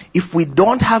 sometimes if we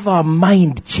don't have our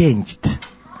mind changed,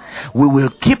 we will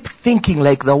keep thinking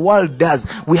like the world does.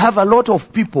 We have a lot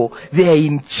of people, they are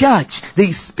in church, they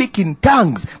speak in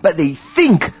tongues, but they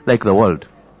think like the world.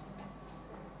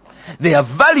 Their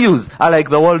values are like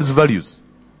the world's values.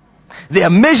 Their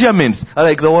measurements are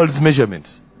like the world's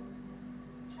measurements.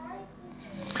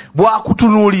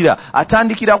 Bwakutunuulira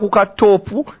atandikira ku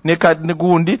katoopu ne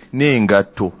gundi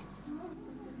n'engatto.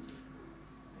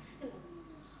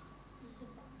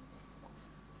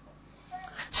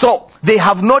 So, they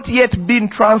have not yet been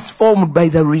transformed by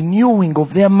the renewing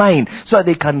of their mind so that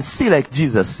they can see like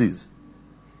Jesus sees.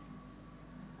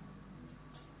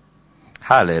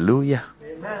 Hallelujah.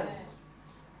 Amen.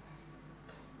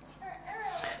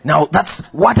 Now that's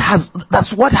what has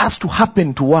to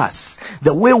happen to us.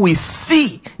 The way we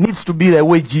see needs to be the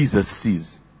way Jesus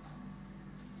sees.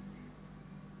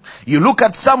 You look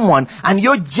at someone and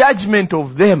your judgment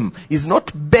of them is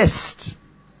not based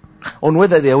on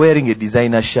whether they are wearing a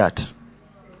designer shirt.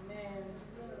 Amen.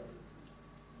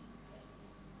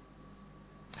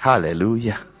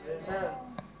 Hallelujah. Amen.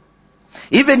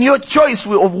 Even your choice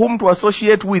of whom to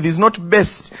associate with is not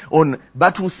based on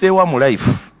batu sewa mu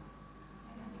life.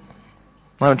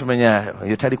 Mwana tumenya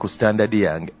yotali ku standard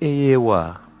yange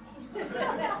eyewa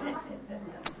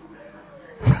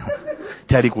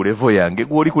tali ku level yange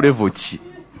gwe oli ku level ki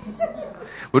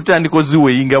otandika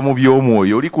oziweyinga mu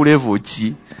by'omwoyo oli ku level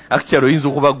ki actually oyinza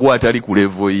okuba gwe atali ku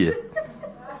level ye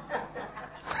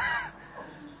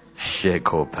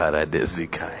sheko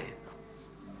paradesikai.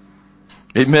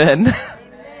 Amen.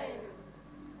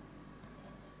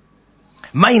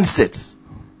 Mindsets.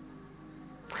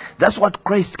 That's what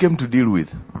Christ came to deal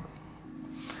with.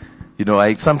 You know,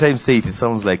 I sometimes say it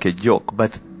sounds like a joke,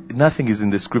 but nothing is in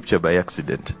the scripture by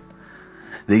accident.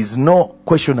 There is no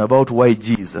question about why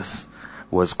Jesus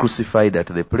was crucified at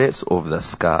the place of the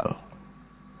skull.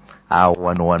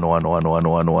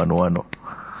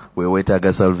 We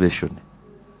wetaga salvation.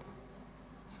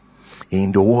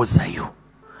 Indowooza yo.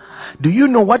 Do you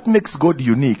know what makes God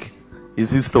unique?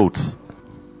 Is his thoughts.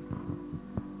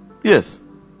 Yes.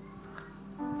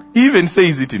 He even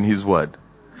says it in his word.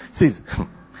 He says,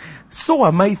 so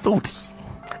are my thoughts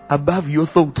above your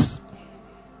thoughts.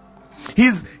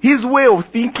 His way of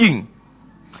thinking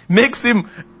makes him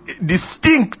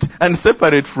distinct and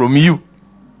separate from you.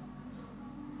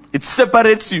 It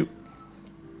separates you.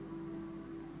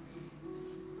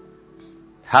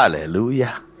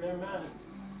 Hallelujah. Amen.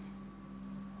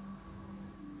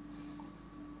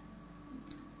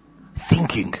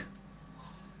 Thinking.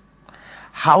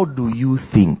 How do you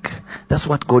think? That's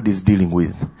what God is dealing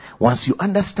with. Once you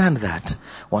understand that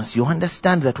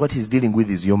what he's dealing with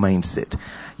is your mindset,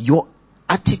 your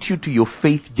attitude to your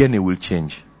faith journey will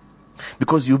change.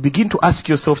 Because you begin to ask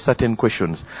yourself certain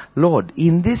questions. Lord,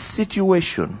 in this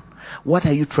situation, what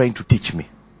are you trying to teach me?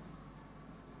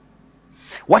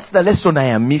 What's the lesson I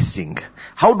am missing?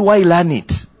 How do I learn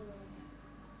it?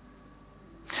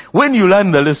 When you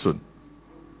learn the lesson,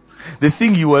 the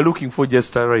thing you are looking for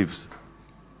just arrives.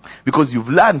 Because you've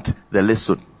learned the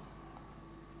lesson.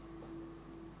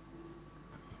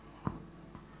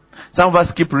 Some of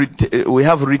us we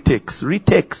have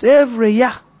retakes every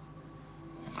year.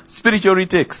 Spiritual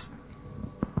retakes.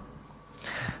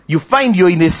 You find you're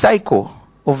in a cycle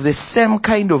of the same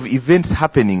kind of events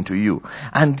happening to you.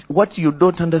 And what you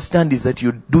don't understand is that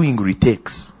you're doing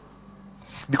retakes.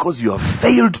 Because you have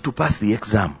failed to pass the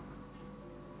exam.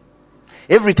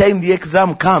 Every time the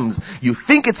exam comes, you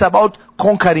think it's about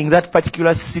conquering that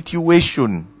particular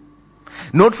situation.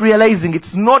 Not realizing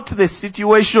it's not the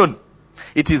situation.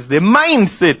 It is the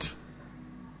mindset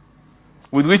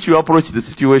with which you approach the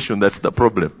situation that's the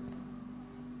problem.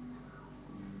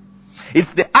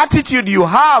 It's the attitude you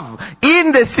have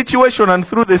in the situation and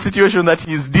through the situation that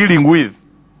he's dealing with.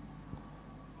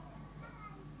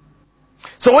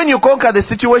 So when you conquer the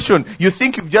situation, you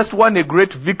think you've just won a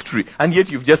great victory, and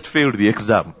yet you've just failed the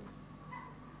exam.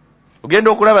 Ogenda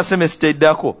okulaba semester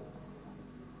eddako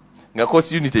nga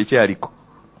course unit ekyaliko.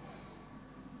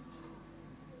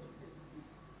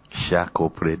 Shako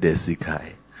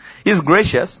predesikai. He's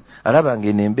gracious. Alaba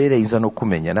ngene embeera eyinza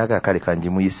n'okumenya n'akakale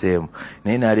kanjimuyiseemu.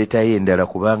 Naye n'aleetayo endala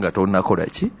kubanga tonnakola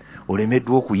ki?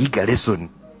 Olemeddwa okuyiga lesson.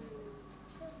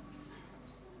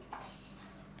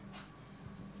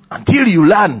 Until you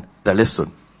learn the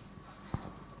lesson.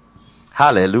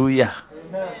 Hallelujah.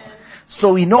 Amen.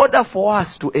 So in order for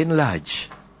us to enlarge,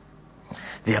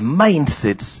 there are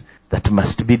mindsets that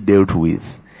must be dealt with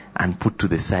and put to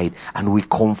the side, and we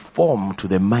conform to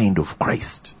the mind of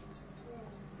Christ.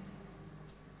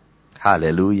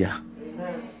 Hallelujah.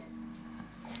 Amen.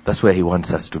 That's where he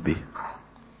wants us to be.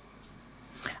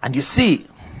 And you see,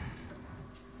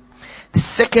 the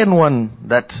second one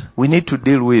that we need to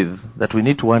deal with, that we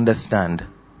need to understand,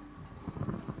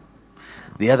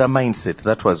 the other mindset,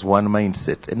 that was one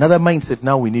mindset. Another mindset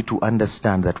now we need to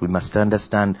understand, that we must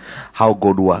understand how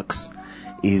God works,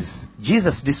 is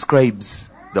Jesus describes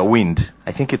the wind.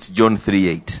 I think it's John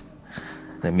 3:8.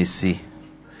 Let me see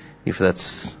if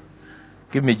that's...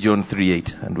 Give me John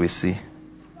 3:8 and we see.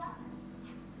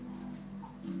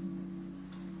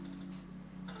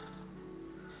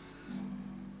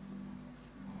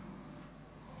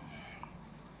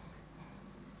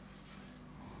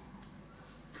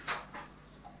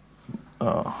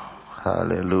 Oh,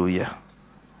 hallelujah.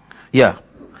 Yeah.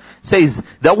 Says,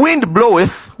 the wind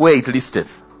bloweth where it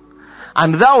listeth,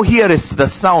 and thou hearest the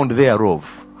sound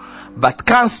thereof, but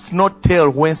canst not tell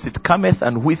whence it cometh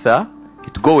and whither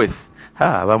it goeth.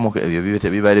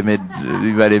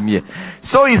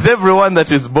 So is everyone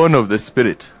that is born of the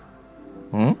Spirit.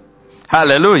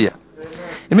 Hallelujah.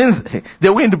 It means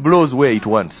the wind blows where it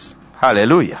wants.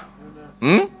 Hallelujah.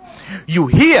 You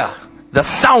hear the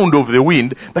sound of the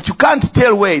wind, but you can't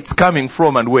tell where it's coming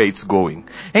from and where it's going.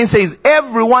 And it says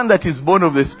everyone that is born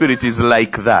of the Spirit is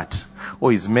like that,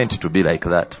 or is meant to be like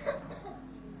that.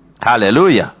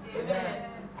 Hallelujah.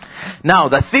 Now,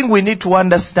 the thing we need to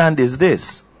understand is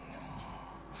this.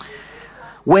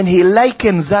 When he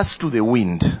likens us to the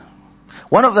wind,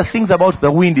 one of the things about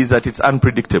the wind is that it's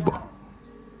unpredictable.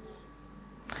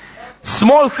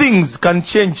 Small things can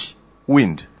change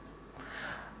wind.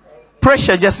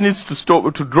 Pressure just needs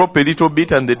to drop a little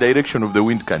bit and the direction of the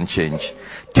wind can change.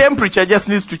 Temperature just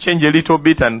needs to change a little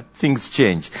bit and things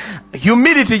change.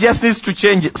 Humidity just needs to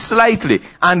change slightly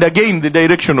and again the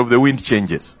direction of the wind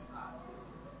changes.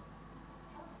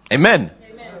 Amen.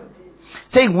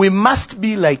 Saying we must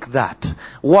be like that.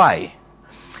 Why?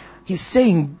 He's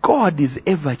saying God is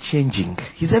ever changing.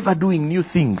 He's ever doing new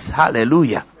things.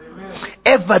 Hallelujah. Amen.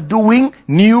 Ever doing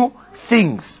new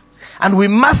things. And we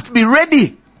must be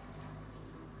ready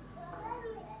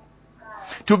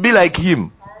to be like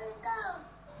him.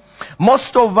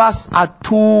 Most of us are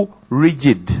too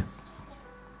rigid.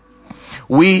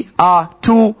 We are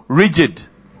too rigid.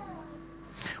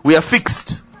 We are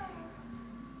fixed.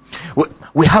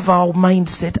 We have our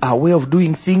mindset, our way of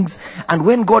doing things. And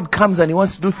when God comes and he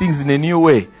wants to do things in a new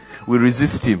way, we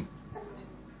resist him.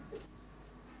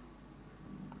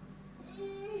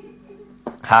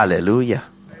 Hallelujah.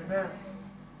 Amen.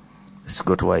 Let's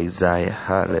go to Isaiah.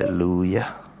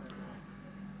 Hallelujah.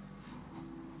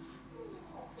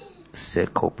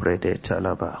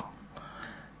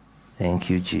 Thank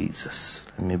you, Jesus.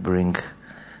 Let me bring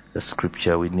the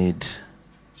scripture we need.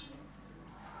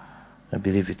 I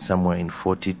believe it's somewhere in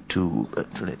 42,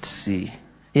 but let's see.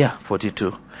 Yeah,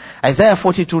 42. Isaiah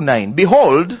 42:9.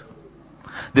 Behold,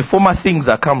 the former things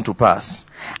are come to pass,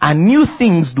 and new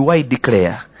things do I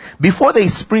declare. Before they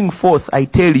spring forth, I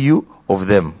tell you of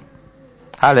them.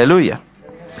 Hallelujah.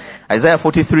 Isaiah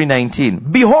 43:19.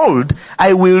 Behold,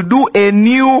 I will do a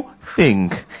new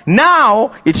thing.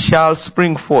 Now it shall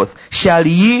spring forth. Shall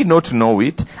ye not know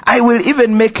it? I will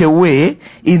even make a way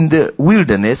in the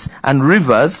wilderness and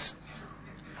rivers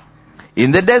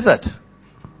in the desert.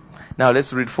 Now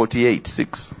let's read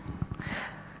 48:6.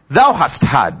 Thou hast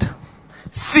heard,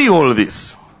 see all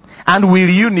this, and will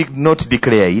you not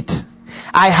declare it?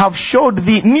 I have showed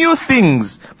thee new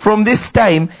things from this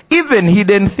time, even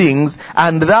hidden things,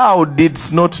 and thou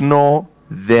didst not know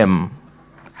them.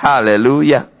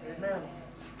 Hallelujah. Amen.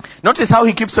 Notice how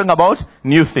he keeps talking about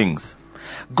new things.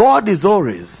 God is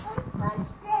always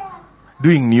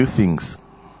doing new things.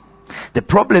 The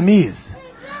problem is,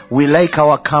 we like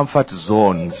our comfort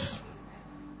zones.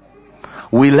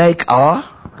 We like our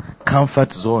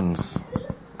comfort zones.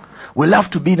 We love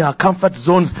to be in our comfort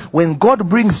zones. When God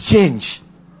brings change,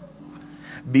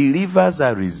 believers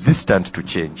are resistant to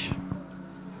change.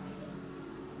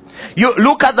 You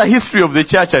look at the history of the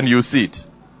church and you see it.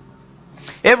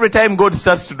 Every time God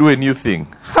starts to do a new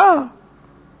thing,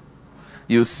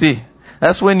 you see.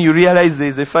 That's when you realize there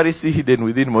is a Pharisee hidden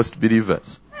within most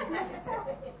believers.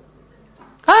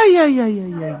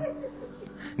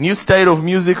 New style of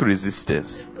music,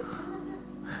 resistance.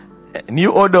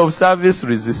 New order of service,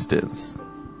 resistance.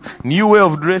 New way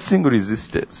of dressing,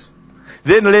 resistance.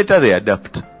 Then later they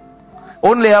adapt.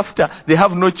 Only after they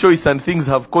have no choice and things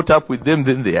have caught up with them,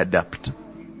 then they adapt.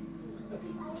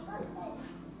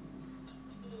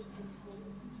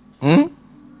 Don't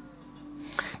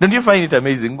you find it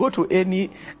amazing? Go to any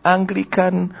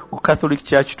Anglican or Catholic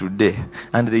church today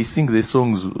and they sing the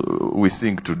songs we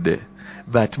sing today.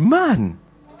 But man,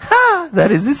 the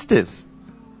resistance.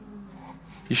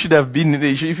 You should have been,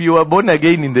 if you were born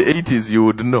again in the 80s, you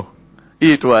would know.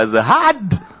 It was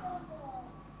hard.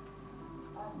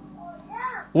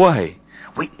 Why?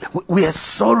 We are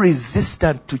so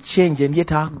resistant to change, and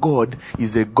yet our God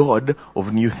is a God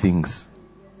of new things.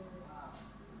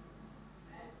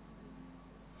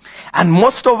 And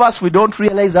most of us, we don't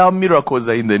realize our miracles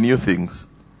are in the new things.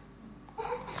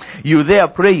 You there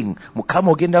praying,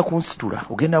 Mukama ogenda kunstula,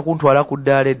 ogenda kuntwala ku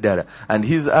ddala eddala. And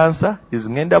his answer is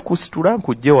ngenda kustula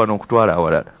nkujje wano okutwala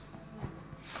awalala.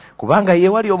 Kubanga ye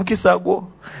wali omukisa gwo,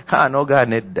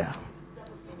 nogaana edda.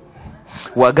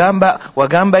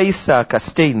 Wagamba Isaaka,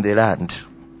 stay in the land.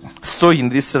 Sow in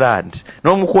this land.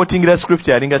 N'omukwotingira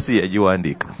scripture alinga si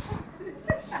yagiwandiika.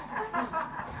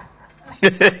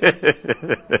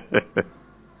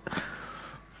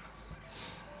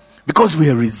 Because we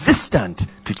are resistant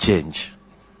to change.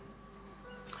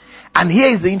 And here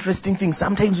is the interesting thing.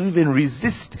 Sometimes we even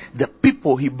resist the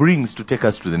people he brings to take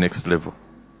us to the next level.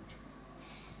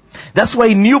 That's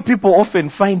why new people often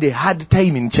find a hard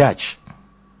time in church.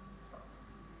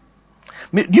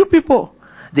 New people,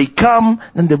 they come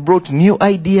and they brought new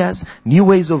ideas, new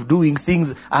ways of doing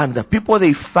things, and the people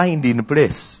they find in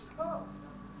place,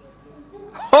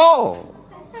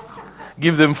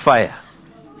 give them fire.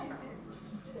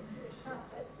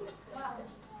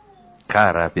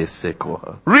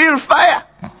 Real fire.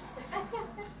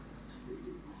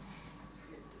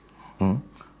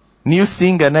 New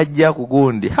singer najja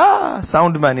kugundi.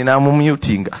 Soundman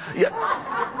inamumuting.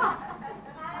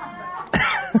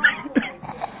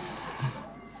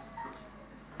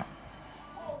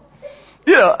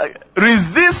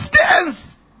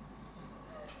 Resistance.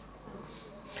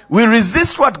 We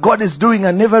resist what God is doing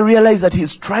and never realize that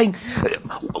He's trying.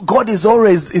 God is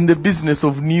always in the business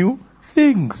of new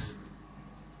things.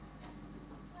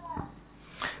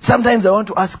 Sometimes I want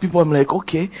to ask people, I'm like,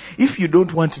 okay, if you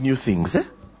don't want new things,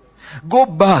 go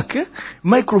back,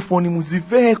 microphone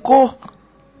muziveko.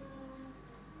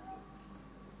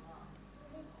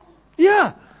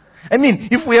 Yeah. I mean,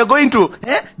 if we are going to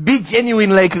be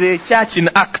genuine like the church in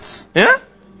Acts,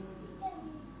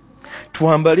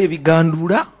 tuambale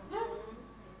ebigandula,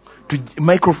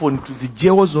 microphone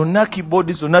tuzijewo zonna,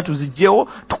 keyboard zonna tuzijewo,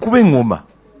 tukube engoma.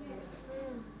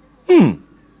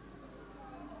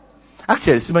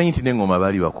 Actually, simanyi nti n'engoma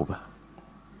baali bakuba.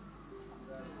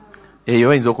 Eyo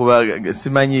bayinza okuba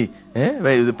simanyi,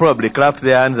 they probably clapped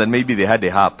their hands and maybe they had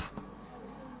a harp.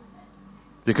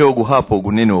 Tekeo oguharp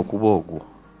ogunene okuba ogwo.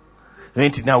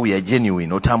 Now we are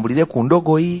genuine. Otambulire ku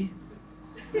ndogoyi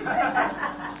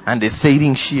and a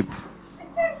sailing ship.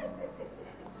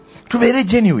 To be very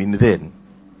genuine then.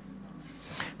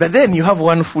 But then you have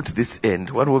one foot this end.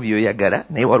 One of you yagala,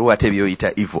 naye waliwo ate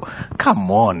byoyita evil.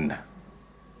 Come on.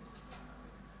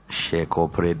 Sheko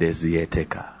predezi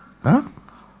yeteka.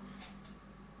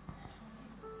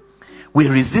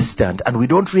 We're resistant and we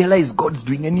don't realize God's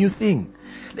doing a new thing.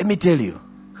 Let me tell you.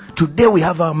 Today we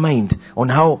have our mind on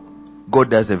how God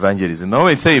does evangelism. Now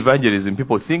when I say evangelism,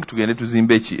 people think tugende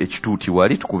tuzimbe ekituuti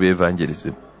wali tukube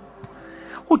evangelism.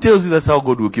 Who tells you that's how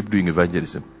God will keep doing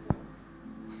evangelism?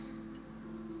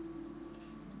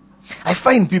 I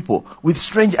find people with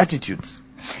strange attitudes.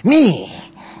 Me,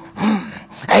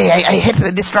 I hate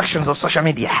the distractions of social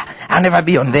media. I'll never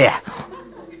be on there.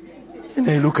 And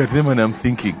I look at them and I'm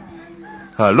thinking,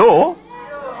 hello?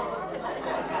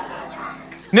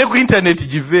 Neku internet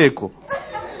jiveeko.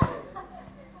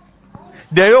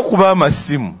 Dyayo kuba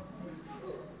amasimu.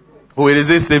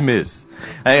 Owereze SMS.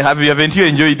 Haven't you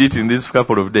enjoyed it in this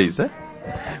couple of days?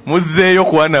 Muzzeeyo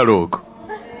ku analog.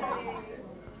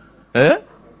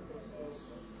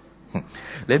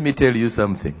 Let me tell you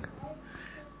something.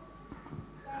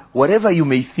 Whatever you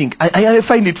may think, I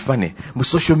find it funny.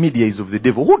 Social media is of the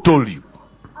devil. Who told you?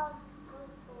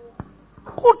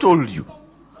 Who told you?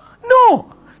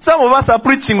 No. Some of us are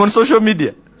preaching on social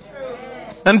media.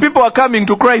 And people are coming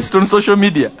to Christ on social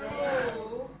media.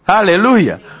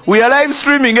 Hallelujah. We are live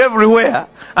streaming everywhere.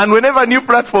 And whenever new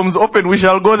platforms open, we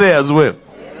shall go there as well.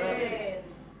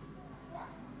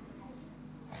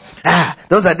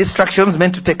 Those are distractions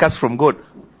meant to take us from God.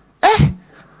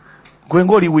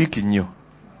 Gwengoli weak in you.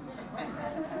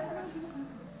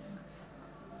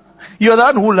 You're the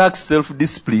one who lacks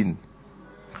self-discipline.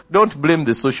 Don't blame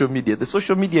the social media. The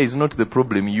social media is not the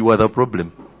problem. You are the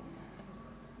problem.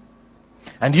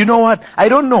 And you know what? I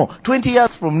don't know. 20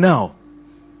 years from now,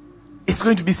 it's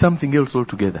going to be something else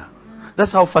altogether.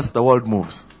 That's how fast the world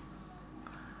moves.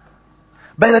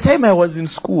 By the time I was in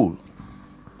school,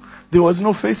 there was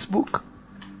no Facebook.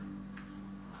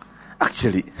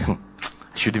 Actually, I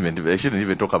shouldn't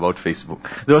even talk about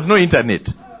Facebook. There was no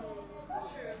internet.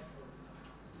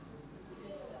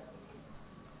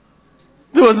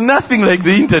 There was nothing like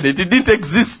the internet. It didn't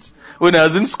exist when I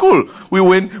was in school.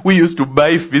 We used to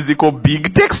buy physical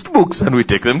big textbooks and we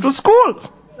take them to school.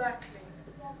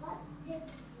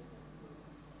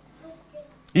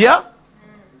 Yeah?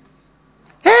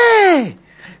 Hey!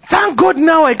 Thank God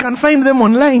now I can find them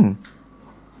online.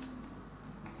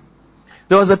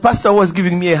 There was a pastor who was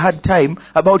giving me a hard time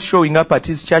about showing up at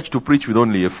his church to preach with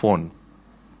only a phone.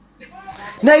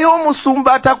 Naye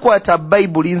omusumba atakwata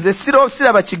Bayibuli nze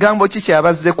siraba kigambo kiki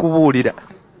abazze kubuulira.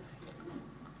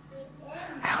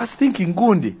 I was thinking,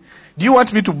 Gundi, do you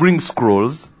want me to bring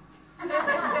scrolls?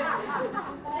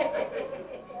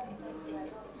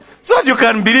 So that you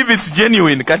can believe it's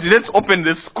genuine. Let's open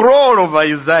the scroll of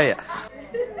Isaiah.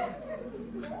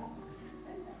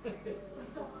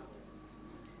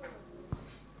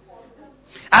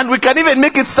 And we can even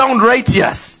make it sound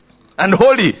righteous and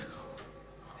holy.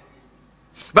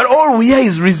 But all we are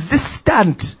is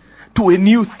resistant to a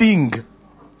new thing.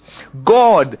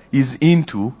 God is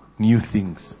into new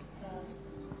things.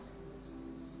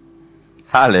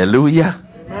 Hallelujah.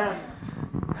 Amen.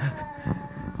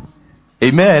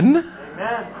 Amen.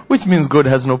 Which means God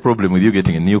has no problem with you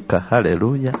getting a new car.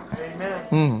 Hallelujah.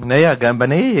 Amen. Naye agamba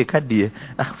naye yekaddiye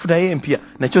afunayo empya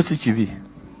nakyo si kibi.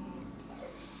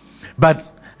 But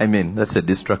that's a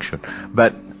distraction.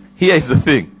 But here is the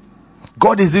thing.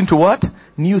 God is into what?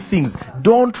 New things.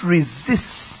 Don't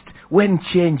resist when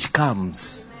change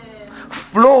comes.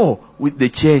 Flow with the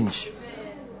change.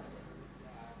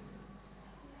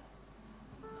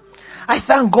 I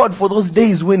thank God for those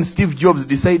days when Steve Jobs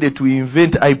decided to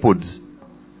invent iPods.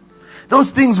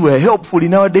 Those things were helpful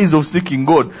in our days of seeking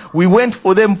God. We went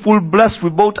for them full blast.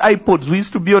 We bought iPods. We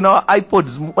used to be on our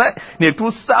iPods.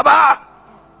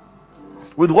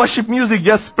 With worship music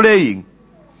just playing.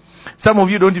 Some of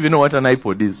you don't even know what an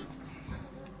iPod is.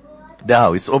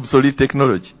 Now, it's obsolete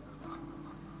technology.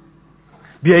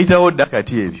 That's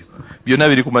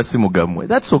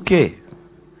okay.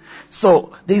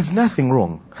 So, there is nothing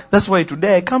wrong. That's why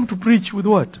today I come to preach with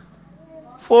what?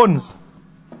 Phones.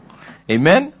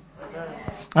 Amen?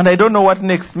 And I don't know what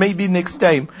next. Maybe next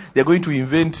time they're going to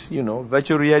invent,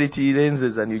 virtual reality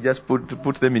lenses and you just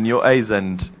put them in your eyes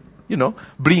and,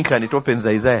 blink and it opens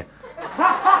Isaiah.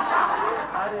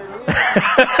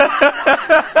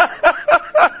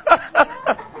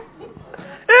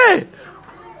 Hey!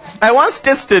 I once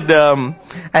tested, I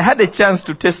had a chance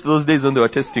to test those days when they were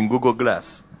testing Google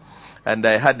Glass. And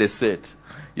I had a set,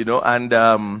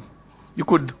 and you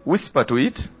could whisper to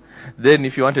it. Then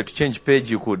if you wanted to change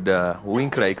page, you could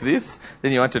wink like this.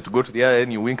 Then you wanted to go to the other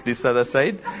end, you wink this other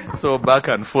side. So back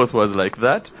and forth was like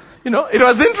that. It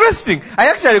was interesting.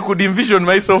 I actually could envision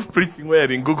myself preaching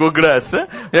wearing Google Glass.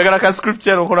 You're going to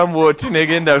scripture to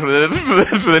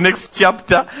the next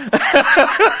chapter.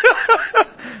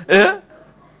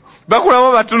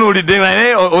 Bakulamo batunulidde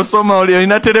naye osoma oli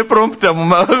olina teleprompter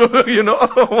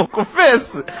ku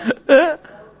face.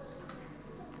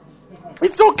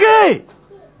 It's okay.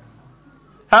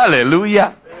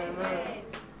 Hallelujah.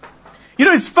 You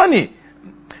know, it's funny.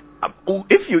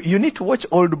 If you need to watch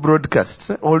old broadcasts,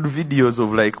 old videos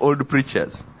of like old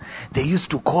preachers, they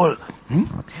used to call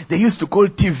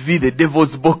TV the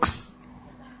devil's box.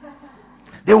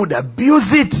 They would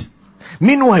abuse it.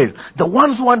 Meanwhile, the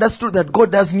ones who understood that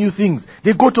God does new things,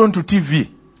 they got onto TV.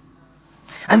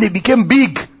 And they became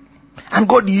big. And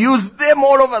God used them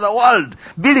all over the world.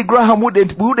 Billy Graham we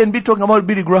wouldn't be talking about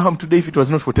Billy Graham today if it was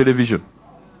not for television.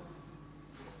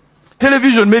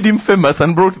 Television made him famous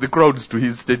and brought the crowds to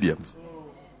his stadiums.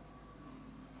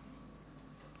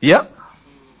 Yeah?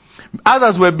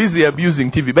 Others were busy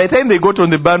abusing TV. By the time they got on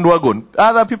the bandwagon,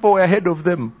 other people were ahead of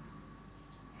them.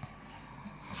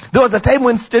 There was a time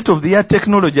when state-of-the-art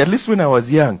technology, at least when I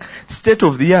was young,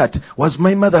 state-of-the-art was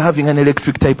my mother having an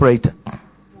electric typewriter.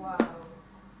 Wow.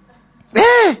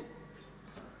 Eh!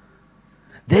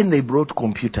 Then they brought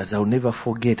computers. I'll never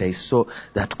forget, I saw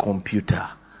that computer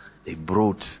they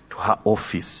brought to her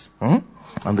office. And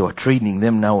they were training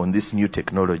them now on this new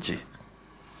technology.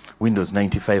 Windows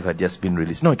 95 had just been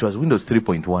released. No, it was Windows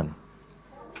 3.1.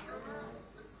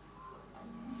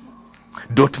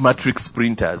 Dot matrix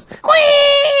printers.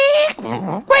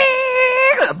 The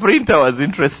printer was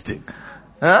interesting.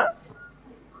 Huh?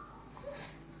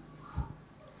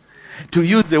 To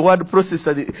use the word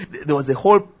processor, there was a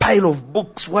whole pile of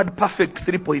books, WordPerfect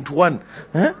 3.1.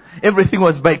 Huh? Everything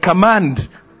was by command.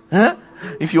 Huh?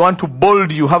 If you want to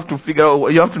bold, you have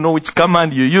to know which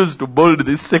command you use to bold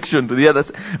this section to the other.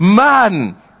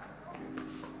 Man!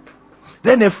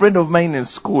 Then a friend of mine in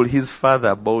school, his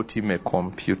father bought him a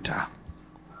computer.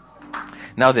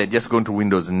 Now they're just going to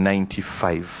Windows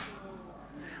 95.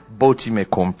 Bought him a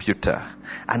computer.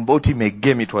 And bought him a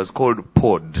game. It was called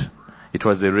Pod. It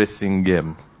was a racing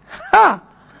game. Ha!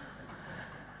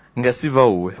 Ngasiva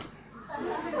uwe.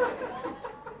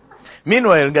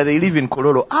 Meanwhile, they live in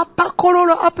Kololo.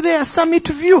 Kololo up there, Summit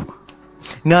View.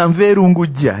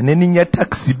 Nganverunguja, neninya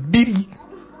taxi biri.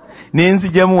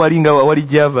 Nenzijamu walinga wali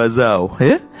Java zao.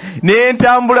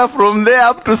 Nentambula from there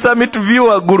up to Summit View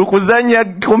aguru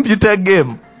kuzanya computer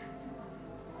game.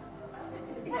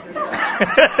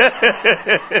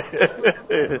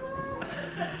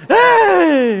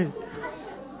 Hey!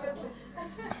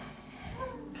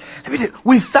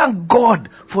 We thank God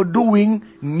for doing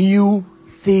new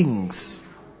things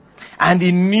and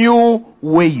in new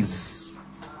ways.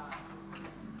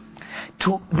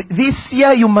 This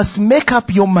year you must make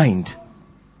up your mind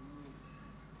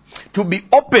to be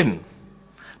open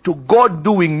to God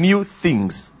doing new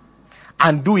things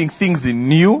and doing things in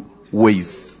new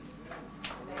ways.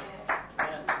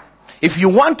 If you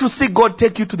want to see God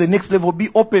take you to the next level, be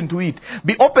open to it.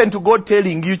 Be open to God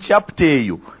telling you, chapter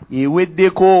you.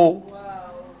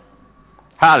 Wow.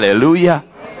 Hallelujah.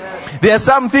 Amen. There are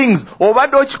some things,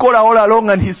 Obado chikola all along,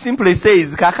 and he simply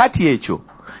says, kakati echo.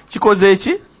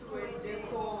 Chikozechi?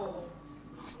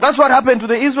 That's what happened to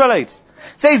the Israelites.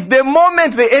 Says the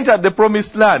moment they entered the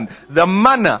promised land, the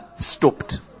manna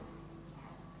stopped.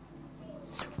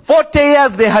 40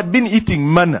 years they had been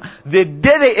eating manna. The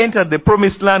day they entered the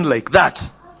promised land like that,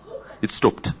 it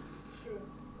stopped.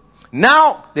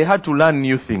 Now they had to learn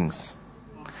new things.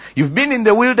 You've been in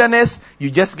the wilderness, you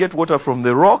just get water from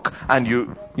the rock and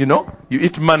you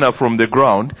eat manna from the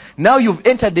ground. Now you've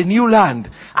entered the new land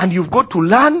and you've got to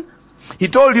learn. He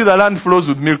told you the land flows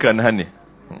with milk and honey.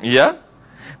 Yeah?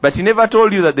 But he never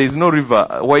told you that there is no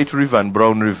river, white river and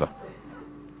brown river.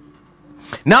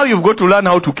 Now you've got to learn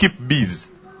how to keep bees.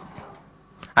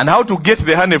 And how to get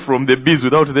the honey from the bees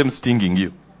without them stinging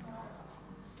you.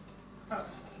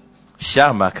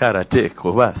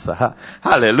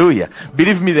 Hallelujah.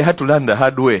 Believe me, they had to learn the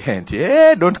hard way. Hint.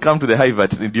 Don't come to the hive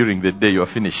during the day you are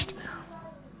finished.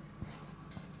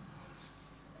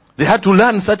 They had to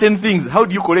learn certain things. How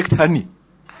do you collect honey?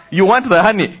 You want the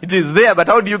honey. It is there, but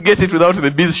how do you get it without the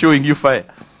bees showing you fire?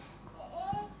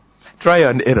 Try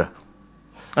and error.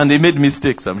 And they made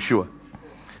mistakes, I'm sure.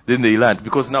 Then they learned,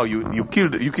 because now you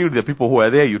killed the people who were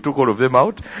there, you took all of them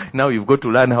out. Now you've got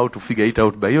to learn how to figure it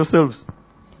out by yourselves.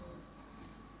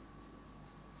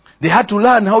 They had to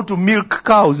learn how to milk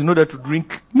cows in order to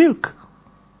drink milk.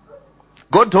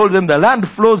 God told them the land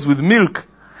flows with milk,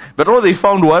 but all they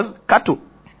found was cattle.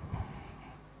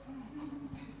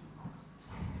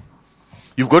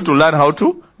 You've got to learn how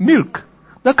to milk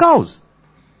the cows.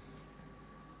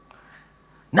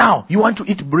 Now, you want to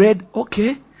eat bread?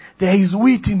 Okay. There is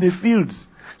wheat in the fields.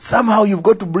 Somehow you've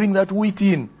got to bring that wheat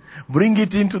in. Bring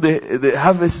it into the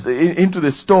harvest, into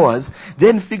the stores.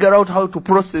 Then figure out how to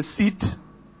process it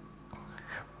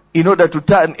in order to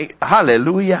turn.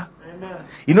 Hallelujah. Amen.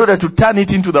 in order to turn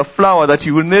it into the flour that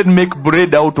you will then make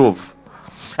bread out of.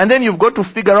 And then you've got to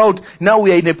figure out, now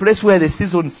we are in a place where the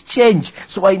seasons change.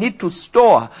 So I need to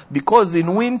store, because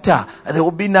in winter there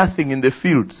will be nothing in the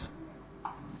fields.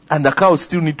 And the cows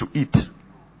still need to eat.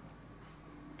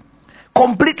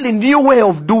 Completely new way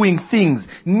of doing things.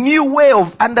 New way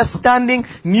of understanding,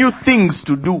 new things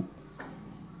to do.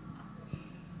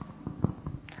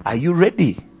 Are you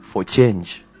ready for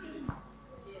change?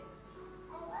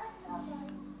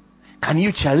 Can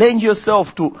you challenge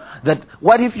yourself to that?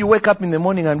 What if you wake up in the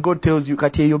morning and God tells you,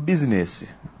 Katia, your business,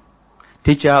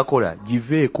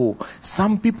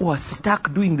 some people are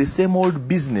stuck doing the same old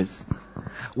business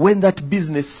when that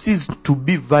business ceased to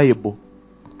be viable.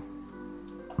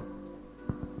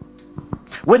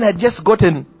 When I'd just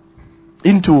gotten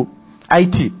into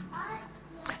IT,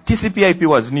 TCP/IP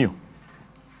was new.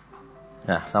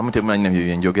 But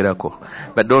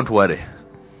don't worry.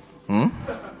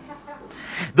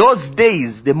 Those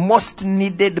days, the most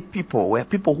needed people were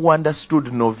people who understood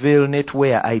Novell,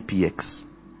 Netware, IPX.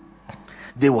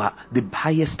 They were the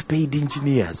highest paid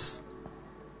engineers.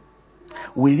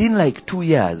 Within like 2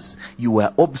 years, you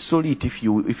were obsolete if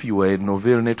you were a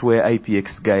Novell, Netware,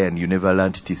 IPX guy and you never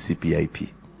learned TCP/IP.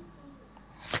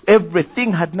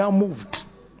 Everything had now moved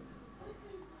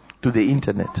to the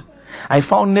internet. I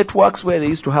found networks where they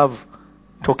used to have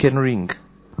token ring.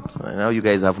 So now you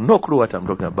guys have no clue what I'm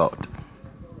talking about.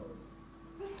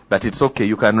 But it's okay,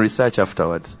 you can research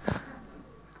afterwards.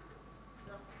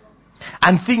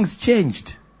 And things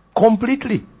changed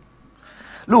completely.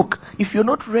 Look, if you're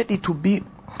not ready to be,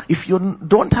 if you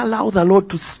don't allow the Lord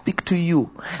to speak to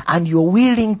you, and you're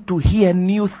willing to hear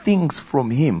new things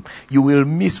from Him, you will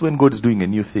miss when God is doing a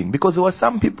new thing. Because there were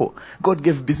some people, God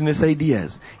gave business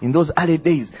ideas in those early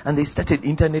days, and they started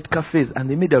internet cafes, and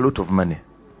they made a lot of money.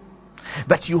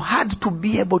 But you had to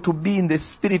be able to be in the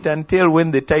spirit and tell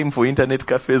when the time for internet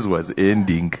cafes was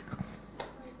ending.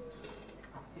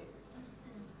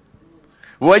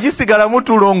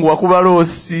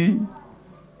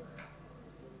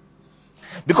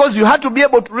 Because you had to be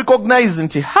able to recognize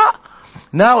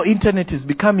now internet is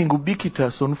becoming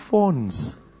ubiquitous on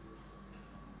phones.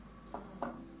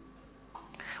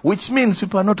 Which means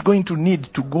people are not going to need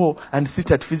to go and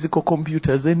sit at physical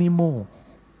computers anymore.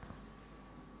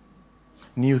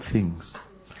 New things.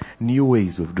 New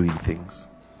ways of doing things.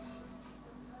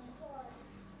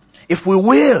 If we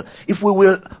will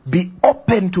be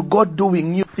open to God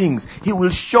doing new things, He will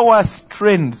show us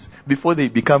trends before they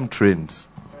become trends.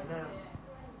 Amen.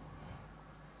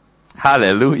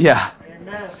 Hallelujah.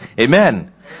 Amen.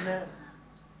 Amen. Amen.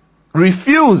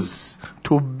 Refuse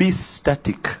to be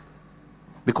static,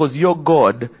 because your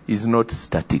God is not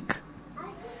static.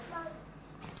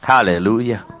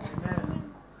 Hallelujah. Amen.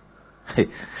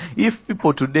 If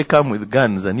people today come with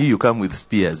guns and you come with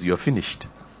spears, you're finished.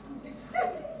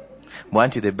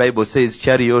 The Bible says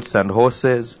chariots and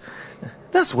horses.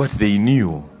 That's what they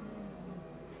knew.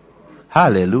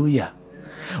 Hallelujah.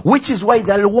 Which is why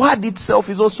the word itself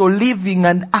is also living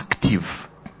and active.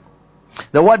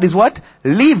 The word is what?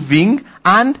 Living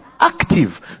and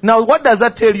active. Now, what does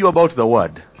that tell you about the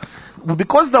word?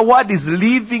 Because the word is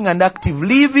living and active,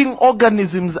 living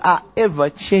organisms are ever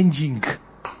changing.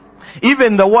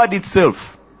 Even the word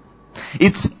itself,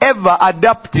 it's ever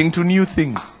adapting to new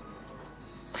things.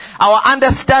 Our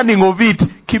understanding of it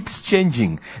keeps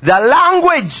changing. The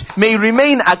language may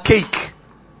remain archaic,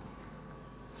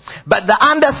 but the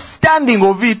understanding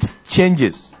of it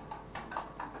changes.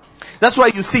 That's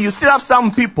why you still have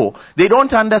some people, they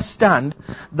don't understand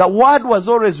the word was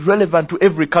always relevant to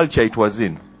every culture it was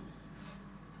in.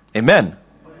 Amen.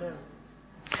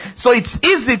 So it's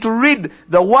easy to read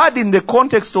the word in the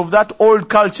context of that old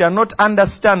culture and not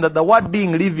understand that the word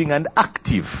being living and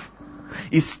active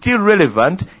is still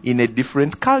relevant in a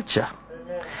different culture.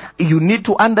 Amen. You need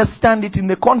to understand it in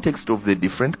the context of the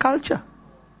different culture.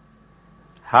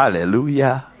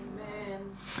 Hallelujah.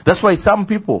 Amen. That's why some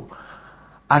people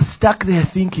are stuck there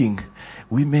thinking,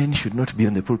 women should not be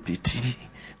on the pulpit.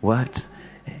 What?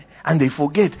 And they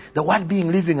forget the word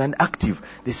being living and active.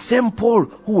 The same Paul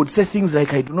who would say things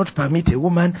like, I do not permit a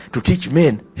woman to teach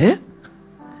men.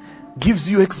 Gives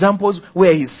you examples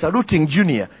where he's saluting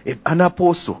Junior, an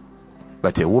apostle,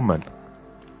 but a woman.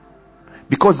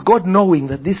 Because God, knowing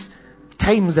that these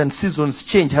times and seasons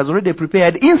change, has already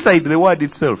prepared inside the word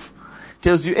itself.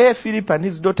 Tells you, Philip and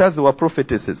his daughters, they were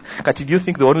prophetesses. Did you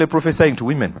think they were only prophesying to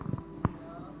women?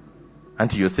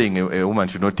 Until you're saying a woman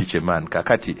should not teach a man.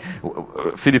 Kakati,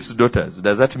 Philip's daughters,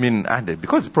 does that mean,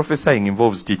 because prophesying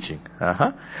involves teaching.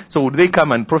 So would they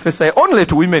come and prophesy only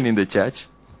to women in the church?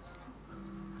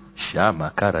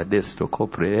 Shama kara desto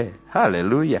kopre.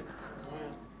 Hallelujah.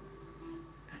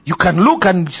 You can look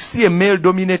and see a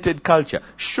male-dominated culture.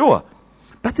 Sure.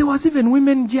 But there was even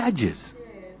women judges.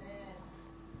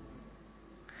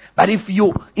 But if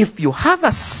you have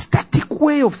a static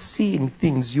way of seeing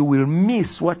things, you will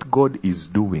miss what God is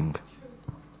doing.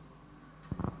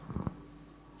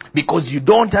 Because you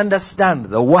don't understand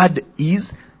the word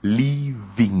is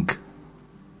living.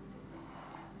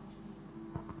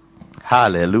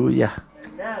 Hallelujah.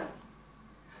 Amen.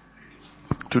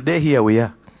 Today here we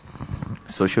are.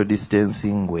 Social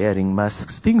distancing, wearing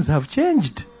masks. Things have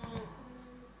changed.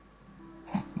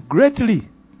 Greatly.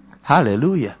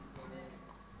 Hallelujah.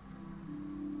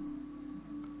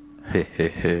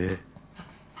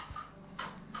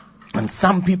 And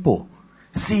some people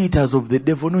see it as of the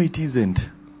devil. No, it isn't.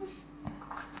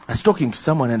 I was talking to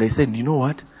someone and I said, you know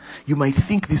what? You might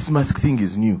think this mask thing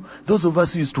is new. Those of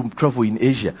us who used to travel in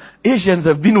Asia, Asians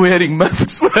have been wearing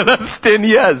masks for the last 10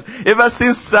 years. Ever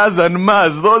since SARS and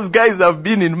MERS, those guys have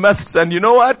been in masks, and you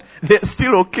know what? They're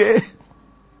still okay.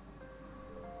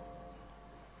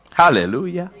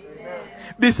 Hallelujah. Amen.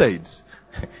 Besides,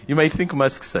 you might think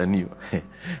masks are new.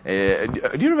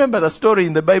 Do you remember the story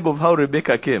in the Bible of how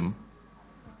Rebecca came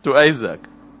to Isaac?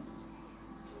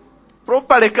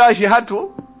 Properly, she had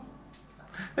to.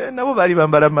 Nabo bali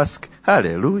bambala mask.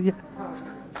 Hallelujah.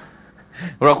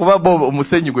 Olwakuba bo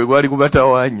omusenyu gwe gwali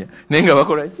kubatawanya. Naye nga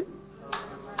bakola ki?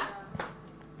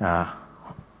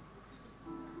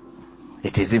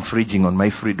 It is infringing on my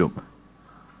freedom.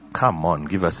 Come on,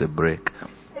 give us a break.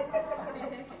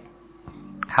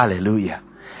 Hallelujah.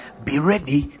 Be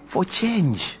ready for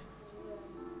change.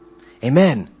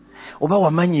 Amen. Oba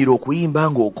wamanyira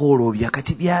okuyimba ng'okoolobya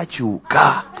kati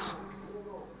byakyuka.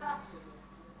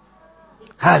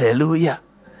 Hallelujah.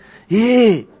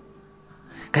 Yeah.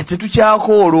 Kati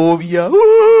tukyakoolobya.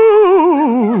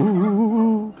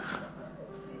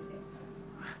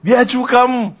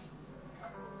 Byakyukamu.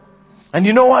 And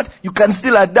you know what? You can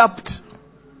still adapt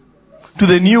to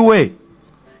the new way.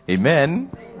 Amen.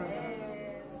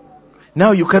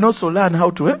 Now you can also learn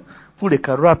how to put a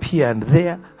carap here and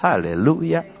there.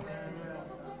 Hallelujah.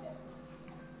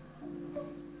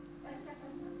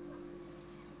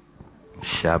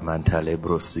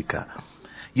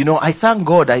 You know, I thank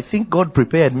God. I think God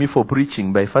prepared me for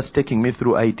preaching by first taking me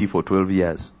through IT for 12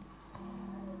 years.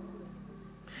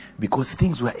 Because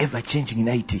things were ever changing in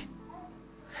IT.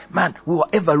 Man, we were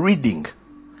ever reading.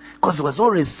 Because there was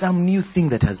always some new thing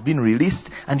that has been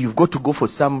released, and you've got to go for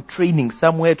some training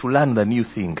somewhere to learn the new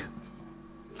thing.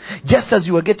 Just as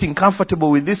you are getting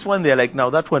comfortable with this one, they're like, now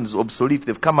that one is obsolete.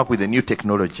 They've come up with a new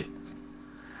technology.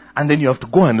 And then you have to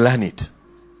go and learn it.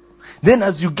 Then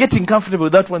as you're getting comfortable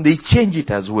with that one, they change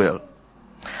it as well.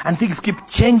 And things keep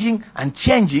changing and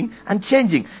changing and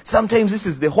changing. Sometimes this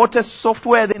is the hottest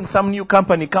software, then some new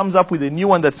company comes up with a new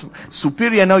one that's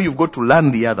superior. Now you've got to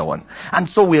learn the other one. And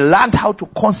so we learned how to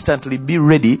constantly be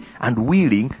ready and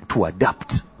willing to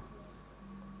adapt.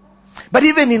 But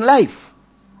even in life,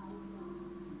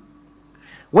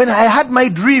 when I had my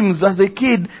dreams as a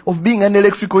kid of being an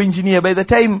electrical engineer, by the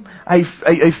time I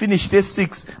finished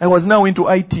S6, I was now into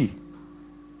IT.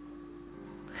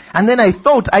 And then I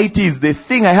thought IT is the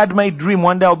thing. I had my dream.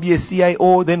 One day I'll be a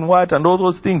CIO, then what, and all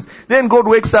those things. Then God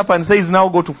wakes up and says, now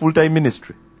go to full-time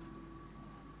ministry.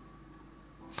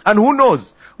 And who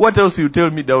knows what else you tell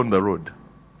me down the road.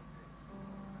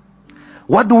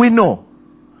 What do we know?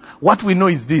 What we know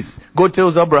is this. God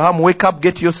tells Abraham, wake up,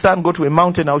 get your son, go to a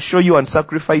mountain, I'll show you, and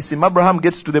sacrifice him. Abraham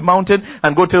gets to the mountain,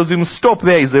 and God tells him, stop,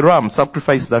 there is a ram,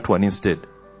 sacrifice that one instead.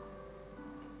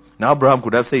 Now Abraham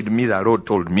could have said, me, the Lord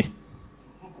told me.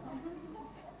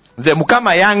 Then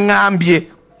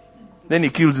he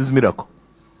kills his miracle.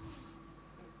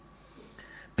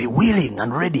 Be willing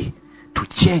and ready to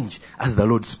change as the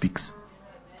Lord speaks.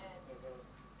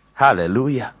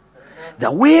 Hallelujah.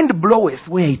 The wind bloweth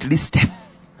where it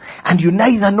listeth, and you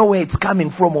neither know where it's coming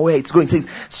from or where it's going. It says,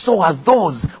 so are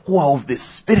those who are of the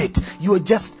Spirit. You are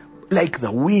just like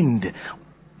the wind.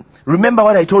 Remember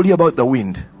what I told you about the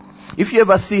wind. If you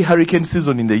ever see hurricane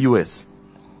season in the US,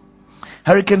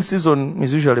 hurricane season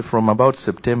is usually from about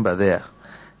September there,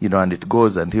 and it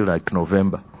goes until like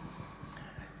November.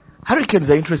 Hurricanes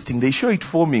are interesting. They show it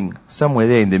forming somewhere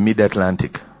there in the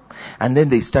mid-Atlantic. And then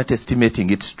they start estimating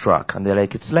its track. And they're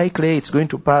like, it's likely, it's going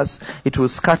to pass, it will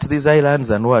scat these islands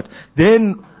and what.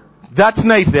 Then that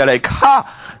night they're like,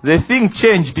 the thing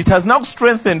changed. It has now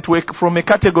strengthened from a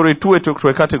category 2 to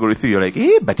a category 3. You're like,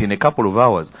 but in a couple of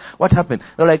hours. What happened?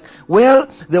 They're like, well,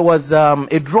 there was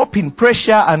a drop in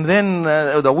pressure, and then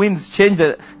the winds changed.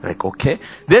 Like, okay.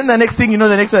 Then the next thing you know,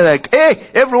 the next one, like, hey,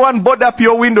 everyone board up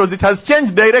your windows. It has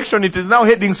changed direction. It is now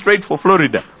heading straight for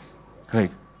Florida.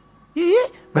 Like, Yeah.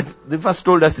 But they first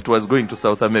told us it was going to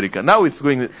South America. Now it's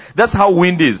going. That's how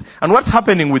wind is. And what's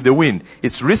happening with the wind?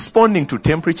 It's responding to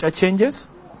temperature changes.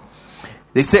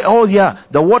 They say, oh yeah,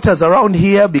 the waters around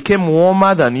here became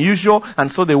warmer than usual,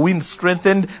 and so the wind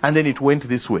strengthened, and then it went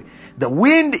this way. The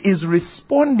wind is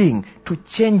responding to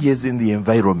changes in the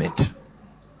environment.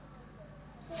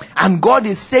 And God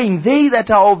is saying, they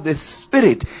that are of the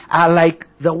Spirit are like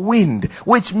the wind,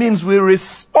 which means we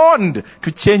respond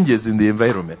to changes in the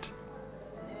environment.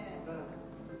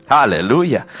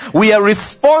 Hallelujah. We are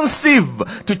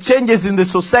responsive to changes in the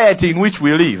society in which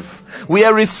we live. We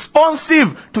are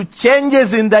responsive to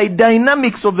changes in the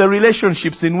dynamics of the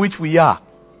relationships in which we are.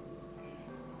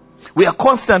 We are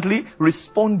constantly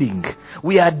responding.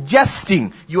 We are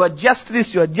adjusting. You adjust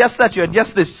this, you adjust that, you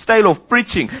adjust the style of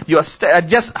preaching. You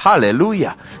adjust.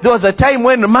 Hallelujah. There was a time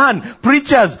when,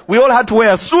 preachers, we all had to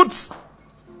wear suits.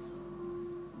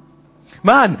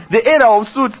 The era of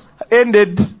suits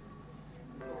ended.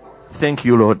 Thank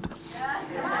you, Lord.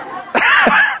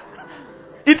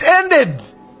 It ended.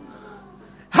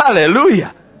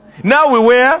 Hallelujah. Now we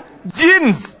wear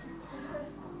jeans.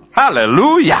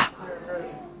 Hallelujah.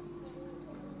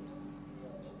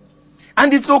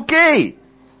 And it's okay.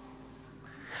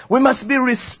 We must be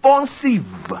responsive.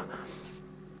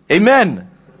 Amen.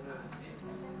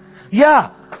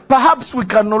 Yeah. Perhaps we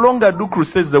can no longer do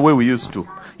crusades the way we used to.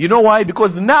 You know why?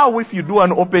 Because now if you do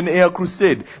an open air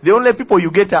crusade, the only people you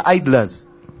get are idlers.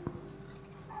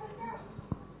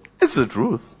 It's the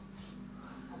truth.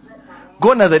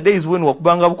 Gone are the days when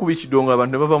wakubanga bukubi kidongo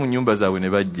abantu bava mu nyumba zaabwe ne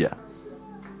bajja.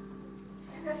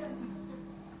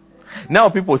 Now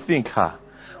people think,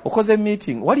 okoze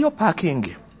meeting, waliyo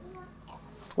parking,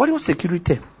 waliyo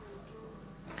security.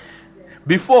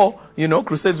 Before,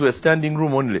 crusades were standing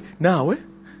room only. Now,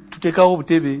 tutekawo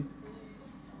obutebe.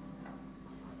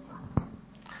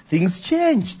 Things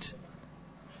changed.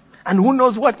 And who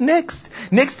knows what next?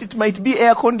 Next it might be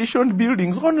air-conditioned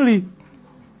buildings only.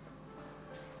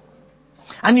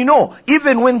 And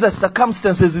even when the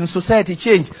circumstances in society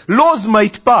change, laws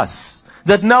might pass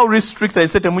that now restrict and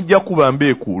say, then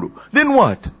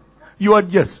what? You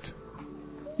adjust.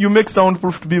 You make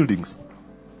soundproofed buildings.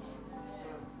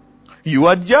 You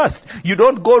adjust. You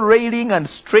don't go railing and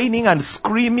straining and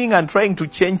screaming and trying to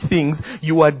change things.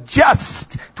 You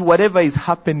adjust to whatever is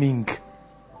happening.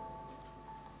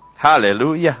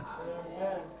 Hallelujah.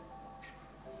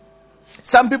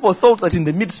 Some people thought that in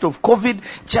the midst of COVID,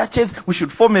 churches, we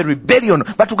should form a rebellion.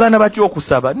 But tugana batyo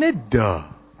okusaba. Nedda.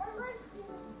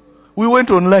 We went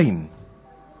online.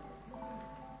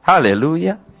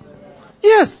 Hallelujah.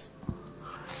 Yes.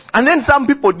 And then some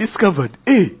people discovered,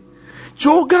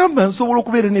 kyogamba nsobola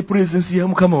okubeera ne presence ya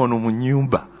Mukama wano mu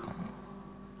nyumba.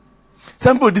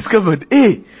 Some people discovered,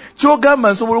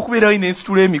 kyogamba nsobola okubeerawo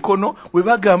n'ensitula emikono we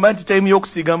bagamba nti time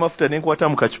y'okusiiga amafuta ne nkwata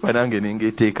mu kacupa nange ne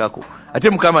ngeeteekako. Ate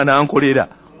Mukama n'ankolera.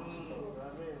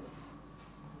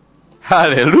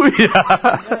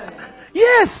 Hallelujah.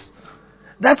 Yes.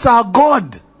 That's our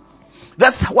God.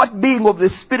 That's what being of the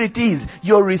Spirit is.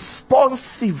 You're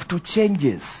responsive to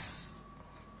changes.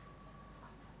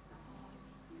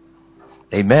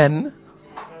 Amen.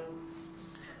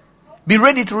 Be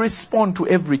ready to respond to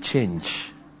every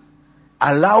change.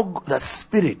 Allow the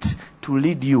Spirit to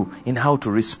lead you in how to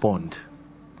respond.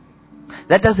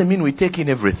 That doesn't mean we take in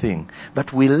everything,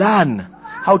 but we learn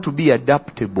how to be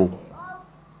adaptable.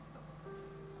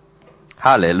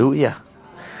 Hallelujah.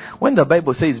 When the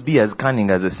Bible says be as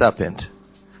cunning as a serpent,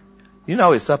 you know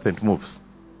how a serpent moves?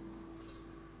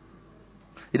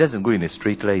 It doesn't go in a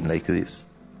straight line like this.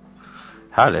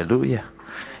 Hallelujah.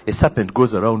 A serpent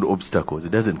goes around obstacles.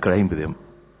 It doesn't climb them.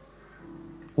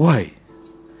 Why?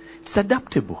 It's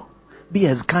adaptable. Be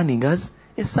as cunning as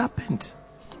a serpent.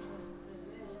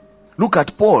 Look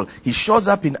at Paul. He shows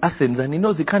up in Athens and he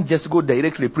knows he can't just go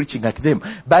directly preaching at them.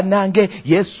 Banange,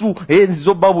 Yesu,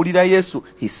 Babulira Yesu.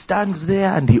 He stands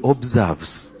there and he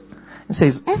observes. He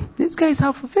says, these guys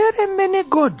have very many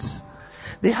gods.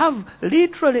 They have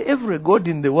literally every god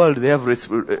in the world they have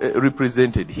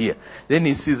represented here. Then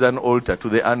he sees an altar to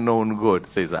the unknown God.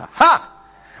 Says, ha!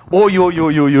 Oh, yo,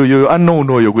 unknown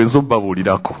oyo gwenzo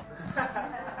babulirako.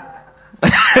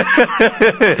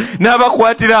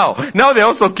 Now they're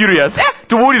also curious.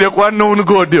 Tubulire ku unknown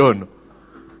God ono.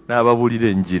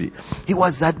 N'ababulira enjiri. He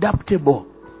was adaptable.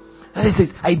 And he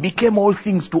says, I became all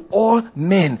things to all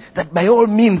men, that by all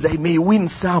means I may win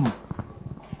some.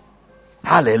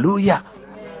 Hallelujah.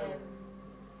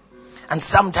 And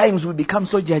sometimes we become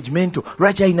so judgmental.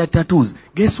 Rachaina tattoos.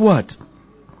 Guess what?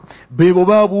 Bebo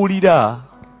babulira.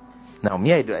 Now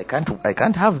me, I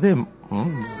can't have them.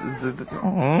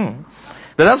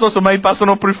 But that's also my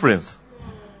personal preference.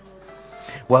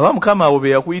 Bw'aba Mukama awo be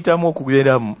yakuyitamu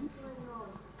okugeramu.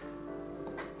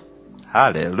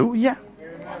 Hallelujah.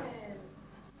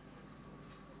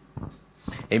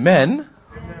 Amen.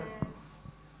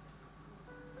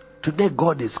 Today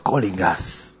God is calling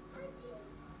us.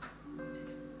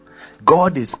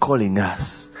 God is calling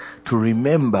us to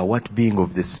remember what being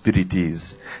of the Spirit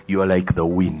is. You are like the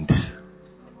wind.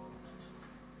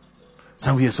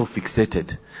 Some of you are so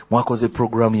fixated. Mwakoze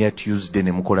program ya Tuesday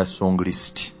ne mukola song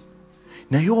list.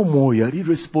 Naye omwoyo ali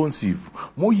responsive.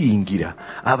 Muyingira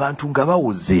abantu nga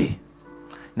bawuze.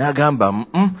 N'agamba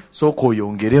sooka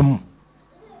oyongeremu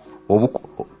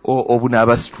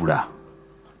obunaabasitula.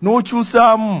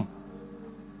 N'okyusaamu.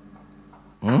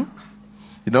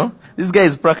 You know, these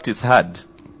guys practice hard.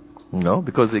 You know,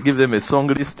 because they give them a song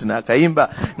list na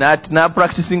kayimba na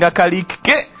practicing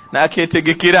akalikike na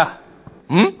ketegekera.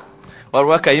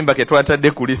 Waliwo akayimba ke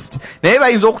twatadde ku list. Naye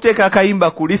bayinza okuteeka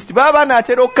akayimba ku list. Baba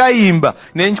naatera okayimba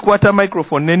ne nkikwata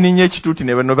microphone ne ninnya ekituuti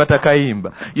ne bano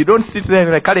batakayimba. You don't sit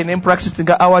there like kale ne practicing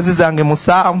hours zange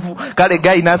 7. Kale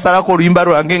guy nasalako oluyimba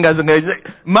lwange nga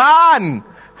man,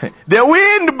 the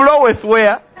wind bloweth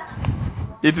where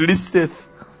it listeth.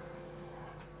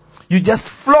 You just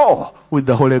flow with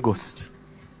the Holy Ghost.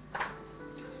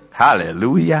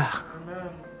 Hallelujah.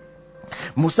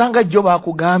 Musanga jjo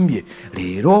bakugambye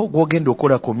leero gwogenda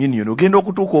okola communion ogenda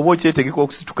okutuuka oba okyetegeka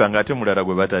okusituka ng'ate mulala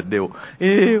gwe bataddewo.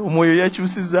 Omwoyo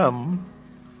yakyusizaamu.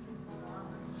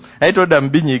 Ayitodda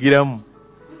mbinyigiramu.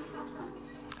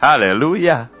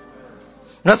 Hallelujah.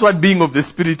 That's what being of the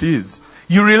Spirit is.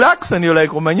 You relax and you're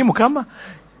like, omanyi Mukama,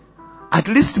 at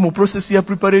least mu process ya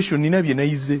preparation nina bye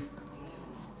nayize.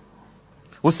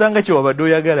 Osanga kye wabadde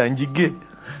oyagala njige.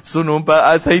 So nompa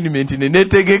assignment ne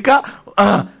netegeka.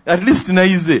 At least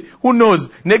nayize. Who knows?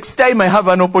 Next time I have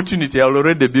an opportunity, I'll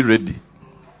already be ready.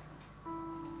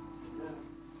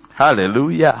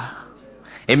 Hallelujah.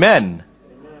 Amen.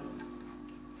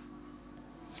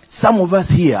 Some of us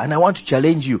here, and I want to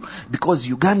challenge you, because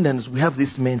Ugandans, we have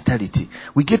this mentality.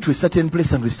 We get to a certain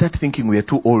place and we start thinking we are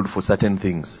too old for certain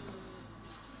things.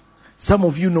 Some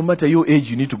of you, no matter your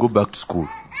age, you need to go back to school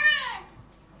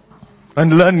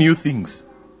and learn new things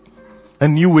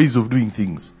and new ways of doing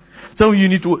things. Some of you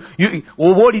need to,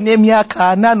 oba olina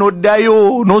emyaka 4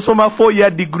 n'oddayo n'osoma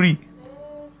 4-year degree.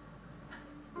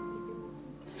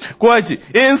 Kwaki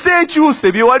ensi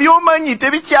ekyuse bye wali omanyi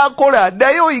tebikyakola,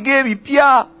 ddayo oyiga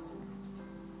ebipya.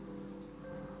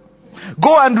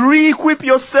 Go and re-equip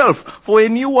yourself for a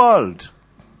new world.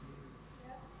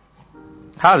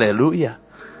 Hallelujah.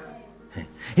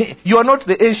 You are not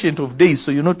the ancient of days,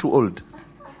 so you're not too old.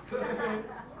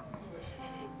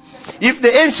 If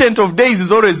the ancient of days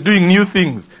is always doing new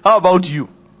things, how about you?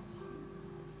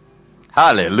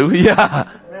 Hallelujah.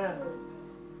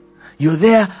 You're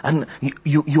there and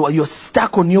you're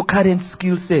stuck on your current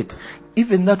skill set.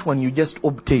 Even that one you just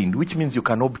obtained, which means you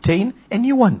can obtain a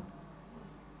new one.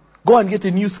 Go and get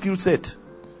a new skill set.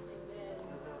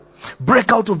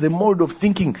 Break out of the mold of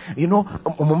thinking,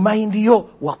 mind yo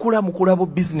wakula mukulabo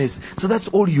business. So that's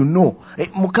all you know.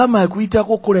 Mukama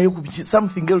akuitako kola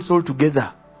something else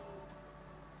altogether.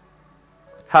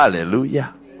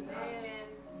 Hallelujah.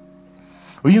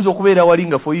 Oyinza okubeera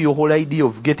walinga for you, your whole idea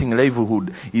of getting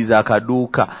livelihood is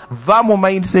akaduuka. Va mu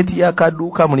mindset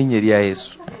y'akaduuka mu linnya lya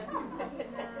Yesu.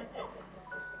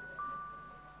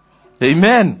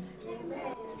 Amen.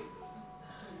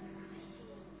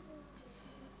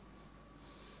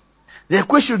 There are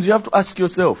questions you have to ask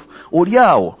yourself. Oli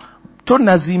awo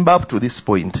tonnazimba up to this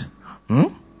point.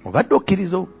 Obadde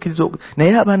okkiriza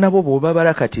naye abaana bo bw'oba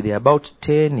balakatire about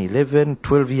 10, 11,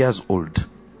 12 years old.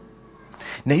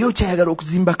 Naye okyayagala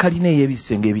okuzimba kalina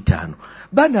ey'ebisenge 5.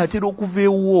 Banaatera okuva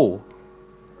ewo.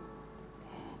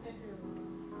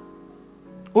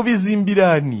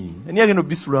 Obizimbira ani? Ani agenda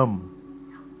obisulamu?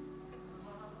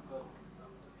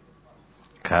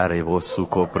 Karebo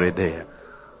suko predea.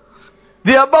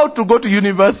 They are about to go to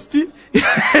university.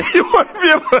 You won't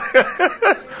be able.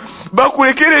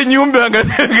 Bakulekere ennyumba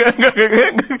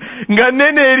nga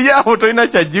nene eri awo tolina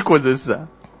kyagikozesa.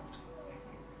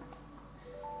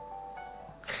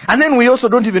 And then we also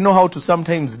don't even know how to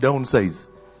sometimes downsize.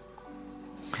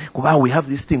 Kuba we have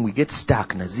this thing, we get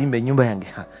stuck. Nazimba ennyumba yange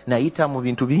nayita mu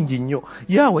bintu bingi nnyo.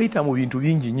 Wayita mu bintu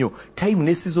bingi nnyo. Time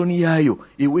ne season yaayo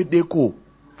eweddeko.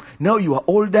 Now you are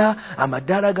older,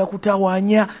 amadala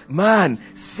gakutawanya. Man,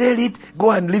 sell it, go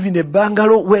and live in a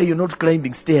bungalow where you're not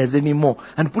climbing stairs anymore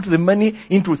and put the money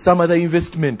into some other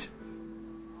investment.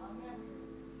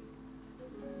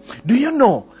 Do you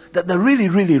know that the really,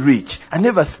 really rich are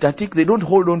never static? They don't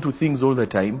hold on to things all the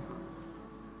time.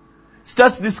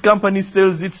 Starts this company,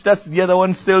 sells it, starts the other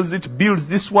one, sells it, builds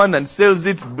this one and sells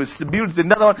it, builds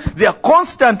another one. They are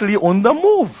constantly on the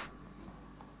move.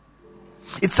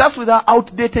 It starts with our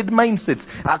outdated mindsets.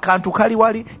 Akantu kali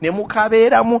wali, ne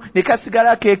mukabeeramu, ne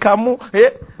kasigala kekamu,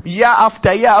 year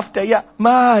after year after year.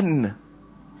 Man,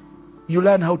 you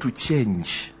learn how to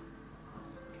change.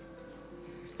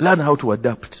 Learn how to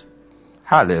adapt.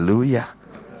 Hallelujah.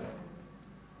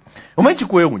 I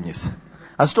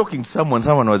was talking to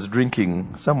someone was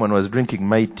drinking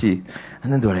my tea,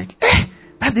 and then they were like,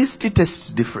 but this tea tastes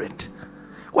different.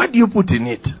 What do you put in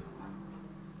it?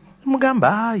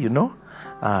 Mugamba,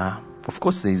 of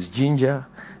course there is ginger,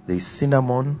 there is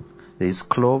cinnamon, there is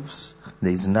cloves,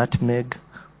 there is nutmeg.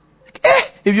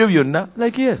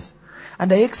 Like, yes.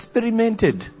 And I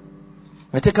experimented.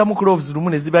 Natekamu cloves lumu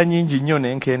ne ziba nyingi nnyo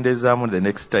ne nkendezaamu the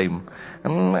next time.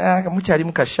 Mukyali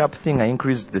muka sharp thing, I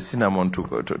increased the cinnamon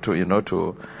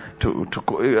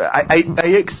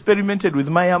I experimented with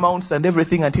my amounts and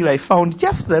everything until I found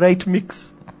just the right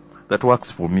mix that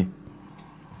works for me.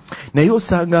 Naye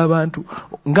osanga abantu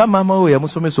nga maama we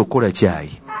yamusomesa okukola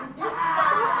caayi.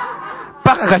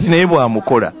 Paka kati naye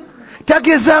bw'amukola.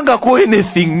 Tagezangako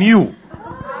anything new.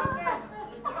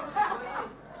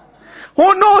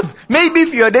 Who knows? Maybe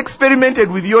if you had experimented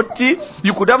with your tea,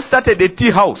 you could have started a tea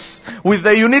house with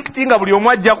the unique thing of buli omu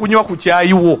ajja kunywa ku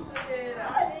kyayiwo.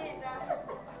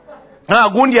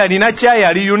 Gundi alina chai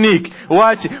ali unique.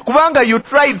 Watch. Kubanga you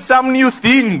tried some new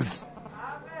things.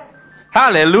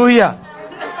 Hallelujah.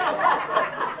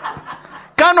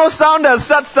 Colonel Sanders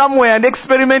sat somewhere and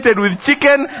experimented with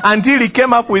chicken until he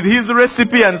came up with his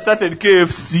recipe and started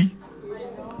KFC.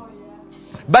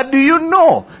 But do you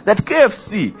know that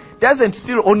KFC doesn't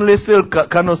still only sell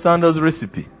Colonel Sanders'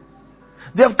 recipe?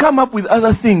 They have come up with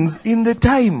other things in the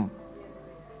time.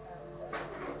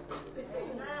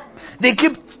 They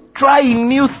keep trying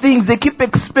new things. They keep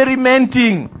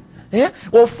experimenting.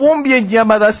 Ofumbye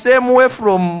nyama the same way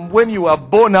from when you were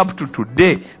born up to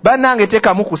today. Banange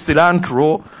teka muku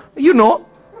cilantro.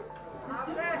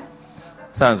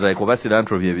 Sounds like oba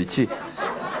cilantro bye biki.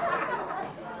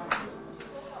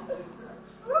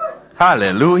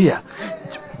 Hallelujah.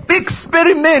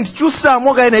 Experiment.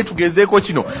 Chusamu gaina itugezeko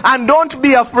kino. And don't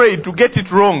be afraid to get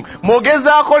it wrong.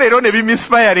 Mogezaako lero ne bi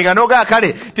misfiring anoga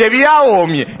kale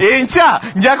tebyawoomye. Encha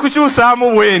nja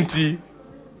kukyusaamu bwenti.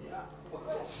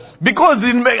 Because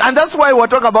and that's why we're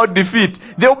talking about defeat.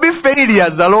 There will be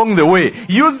failures along the way.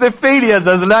 Use the failures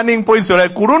as learning points. You're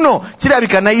like, kuruno,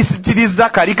 chirabika naisitiriza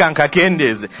kali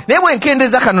kankakendeze. Nebwe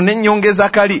nkendeza kano nenyongeza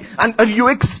kali. And you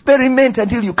experiment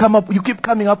until you keep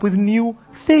coming up with new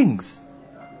things.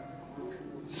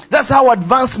 That's how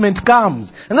advancement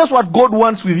comes. And that's what God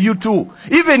wants with you too.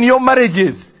 Even your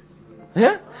marriages.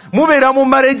 Mubeera mu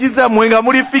marriages amwe nga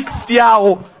muli fixed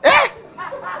yawo.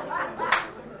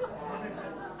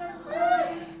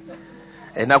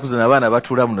 Enaku zino abaana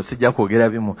batuula muno sijja kwogera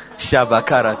bimu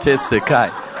shabakara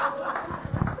tesekai.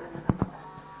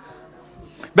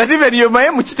 But even you maye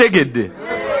mukitegedde.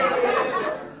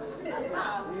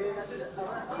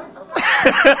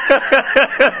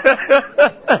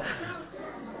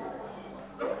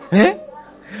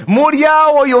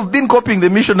 Muriao, you've been copying the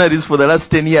missionaries for the last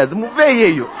 10 years.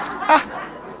 Muveyeyo.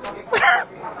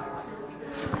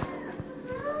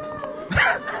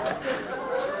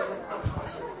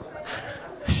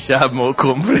 Shamo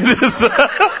comprendes.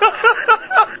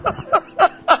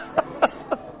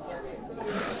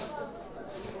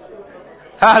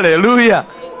 Hallelujah.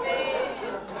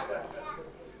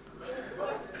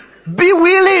 Be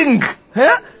willing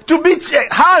to be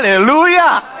checked.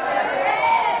 Hallelujah.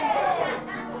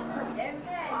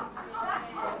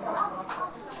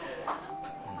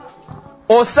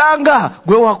 Osanga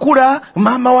gwe wakula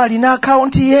mama wa alina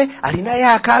account ye alina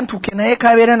ya akantu ke naye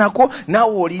kabeera nako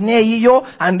nawe olina eyiyo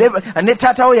and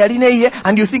tata we alina ye,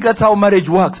 and you think that's how marriage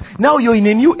works. Now you're in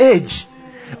a new age.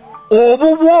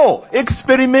 Obuwo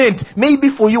experiment. Maybe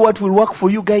for you what will work for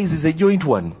you guys is a joint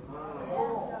one.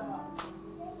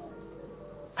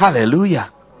 Hallelujah.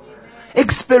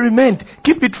 Experiment.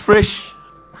 Keep it fresh.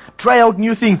 Try out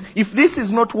new things. If this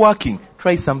is not working,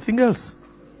 try something else.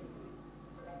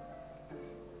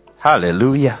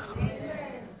 Hallelujah.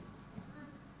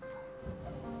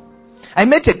 I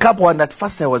met a couple and at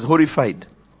first I was horrified.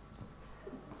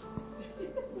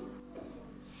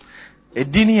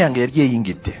 Edini yange yali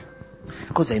eyingidde.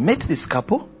 Because I met this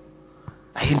couple,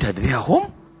 I entered their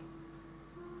home.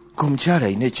 Omukyala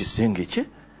alina ekisenge kye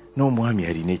n'omwami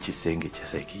alina ekisenge kye.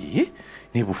 Saiki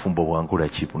ne bufumbo bwangula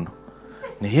ki buno.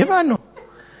 Naye bano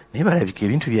ne balabika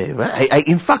ebintu bya.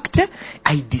 In fact,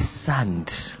 I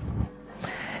discerned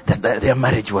that their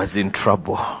marriage was in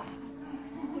trouble.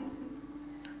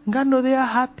 Ngano, they are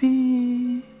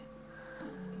happy.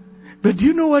 But do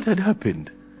you know what had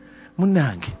happened?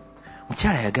 Munange,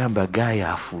 mukyala yagamba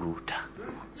Gaaya afuluuta.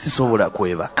 Sisobola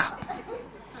kwebaka.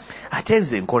 Ate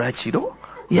nze nkola kiro,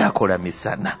 yakola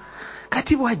misana.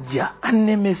 Kati bwajja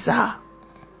annemesa.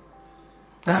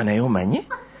 Naye omanyi,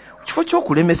 kifo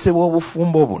ky'okulemesebwa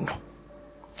obufumbo buno,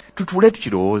 tutuule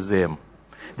tukirowoozeemu.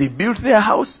 They built their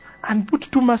house and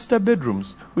put 2 master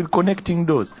bedrooms with connecting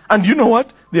doors. And you know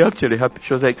what? They're actually happy.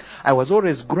 She was like, I was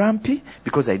always grumpy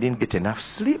because I didn't get enough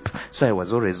sleep. So I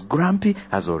was always grumpy.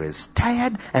 I was always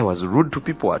tired. I was rude to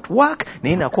people at work. I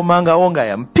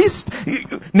am pissed.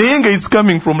 It's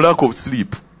coming from lack of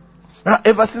sleep.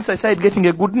 Ever since I started getting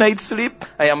a good night's sleep,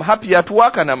 I am happy at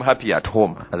work and I'm happy at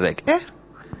home. I was like,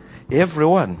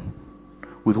 everyone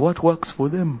with what works for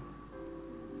them.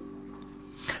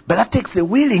 But that takes a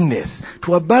willingness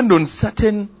to abandon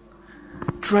certain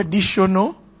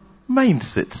traditional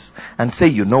mindsets and say,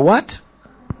 you know what?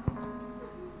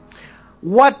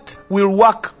 What will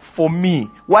work for me?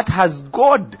 What has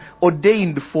God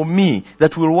ordained for me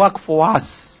that will work for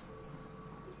us?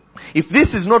 If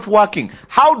this is not working,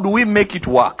 how do we make it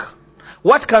work?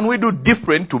 What can we do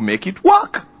different to make it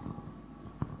work?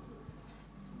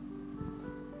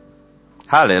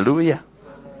 Hallelujah.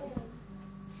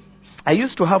 I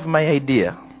used to have my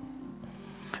idea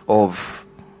of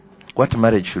what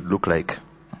marriage should look like.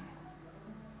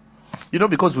 You know,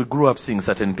 because we grew up seeing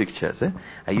certain pictures.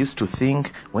 I used to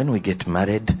think when we get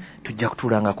married, tujja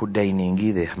kutulanga ku dining,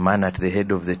 the man at the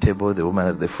head of the table, the woman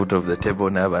at the foot of the table,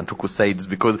 n'abantu ku sides,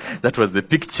 because that was the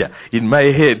picture in my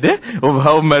head of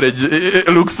how marriage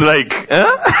looks like.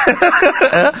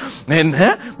 And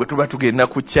bwe tuba tugenda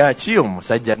ku church,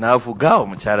 omusajja n'avuga,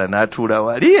 omukyala n'atuula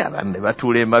wali, abaana ne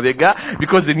batuula emabega,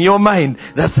 because in your mind,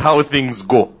 that's how things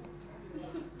go.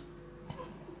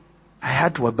 I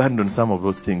had to abandon some of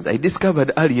those things. I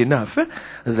discovered early enough, I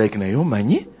was like, nayo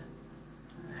manyi?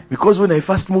 Because when I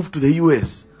first moved to the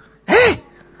US,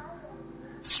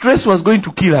 stress was going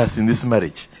to kill us in this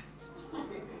marriage.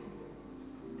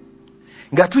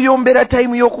 Nga tuyombera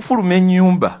time y'okufuluma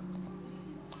ennyumba.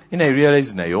 And I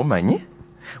realized, nayo manyi?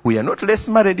 We are not less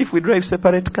married if we drive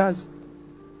separate cars.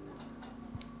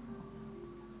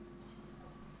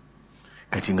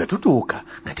 Kati nga tutuuka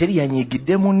nga teri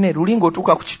yanyiigidde munne, lulinga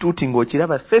otuuka ku kituuti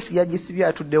ng'okiraba feesi yagisibye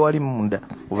atudde wali munda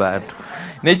ku bantu.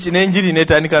 N'enjiri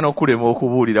n'etandika n'okulema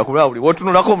okubuulira kuba buli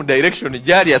w'otunulako mu direction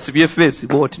gyali asibye feesi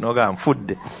bw'oti n'ogamba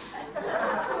nfudde.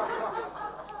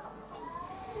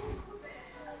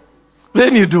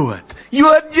 Then you do what?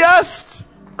 You adjust.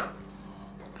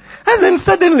 And then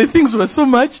suddenly things were so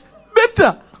much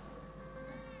better.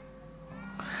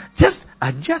 Just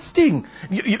adjusting.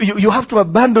 You have to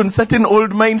abandon certain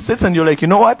old mindsets and you're like, you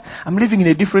know what? I'm living in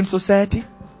a different society.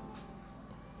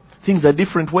 Things are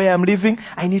different where I'm living.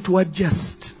 I need to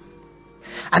adjust.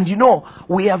 And you know,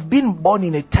 we have been born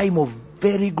in a time of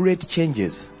very great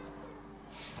changes.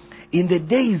 In the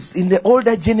days, in the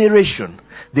older generation,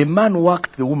 the man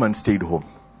worked, the woman stayed home.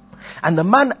 And the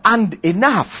man earned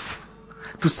enough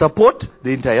to support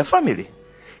the entire family.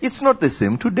 It's not the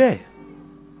same today.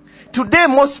 Today,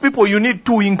 most people, you need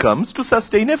 2 incomes to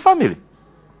sustain a family.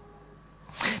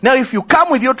 Now, if you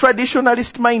come with your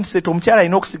traditionalist mindset, omukyala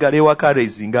alina okusigala ewaka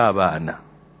raisinga abaana.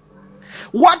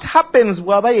 What happens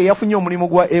bw'aba ye yafunye omulimu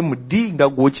gwa MD nga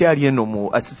gw'okyali eno mu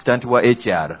assistant wa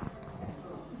HR?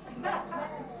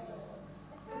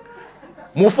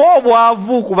 Mufa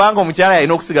obwavu kubanga omukyala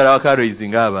alina okusigala ewaka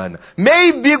raisinga abaana.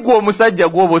 Maybe gwe omusajja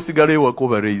gw'oba osigala ewaka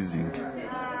oba raising.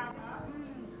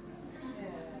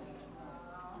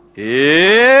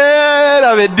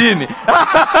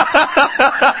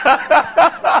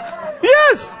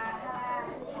 Yes.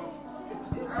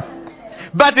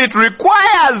 But it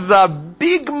requires a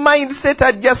big mindset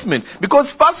adjustment.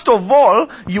 Because first of all,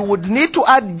 you would need to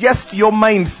adjust your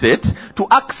mindset to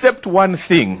accept one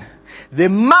thing. The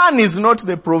man is not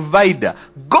the provider.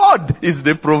 God is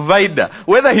the provider.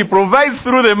 Whether he provides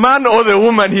through the man or the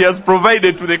woman, he has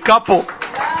provided to the couple.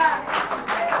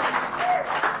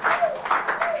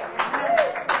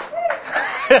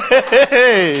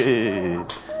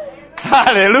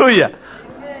 Hallelujah.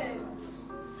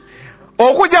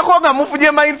 Okujjako nga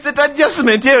mufunye mindset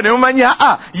adjustment eyo ne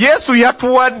mumanya Yesu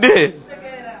yatuwadde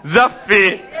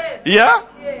zaffe. Ya?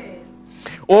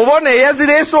 Obona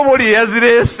eyazireese obuli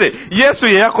eyazireese. Yesu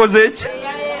yeyakoze ki?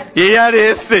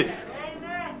 Yeyaleese.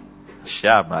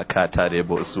 Shama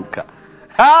katarebo suka.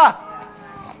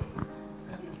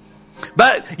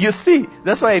 But you see,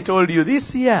 that's why I told you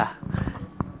this year,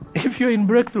 if you're in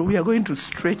Breakthrough, we are going to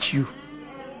stretch you.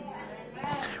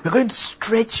 We're going to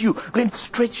stretch you. We're going to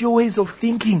stretch your ways of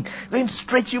thinking. We're going to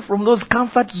stretch you from those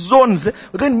comfort zones.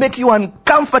 We're going to make you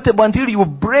uncomfortable until you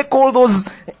break all those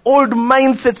old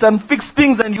mindsets and fix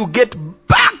things, and you get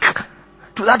back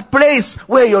to that place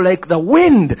where you're like the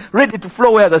wind, ready to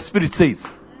flow where the Spirit says.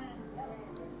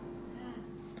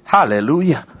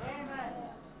 Hallelujah.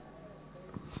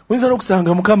 Oyinza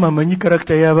n'okusanga Mukama amanyi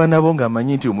karakita y'abaana bo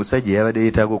ng'amanyi nti omusajja yabadde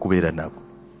yeetaaga okubeera nabo.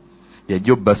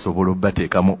 Yajja obbasobola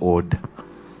obbateekamu order.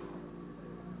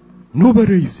 Noba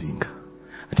raising.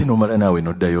 Ate nomala naawe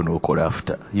noddayo n'okola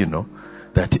after,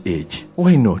 that age.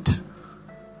 Why not?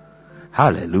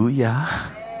 Hallelujah.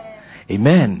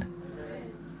 Amen.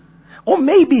 Or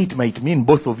maybe it might mean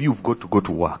both of you have got to go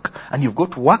to work. And you've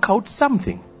got to work out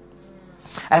something.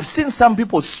 I've seen some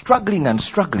people struggling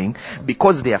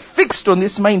because they are fixed on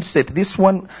this mindset. This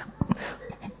one,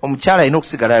 omukyala alina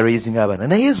okusigala raising abaana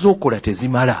naye ez'okola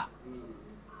tezimala.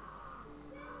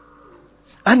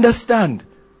 Understand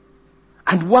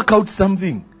and work out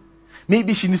something.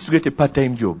 Maybe she needs to get a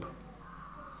part-time job.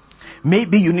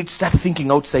 Maybe you need to start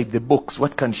thinking outside the box.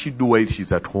 What can she do while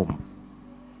she's at home?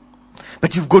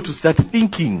 But you've got to start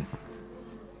thinking.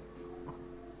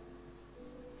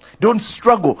 Don't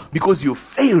struggle because you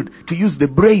failed to use the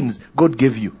brains God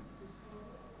gave you.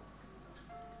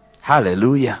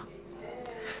 Hallelujah.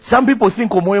 Some people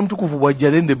think omwoyo mutukuvu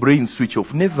bwajja then the brains switch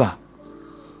off. Never.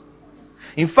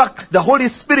 In fact, the Holy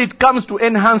Spirit comes to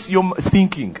enhance your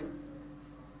thinking.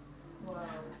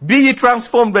 Be ye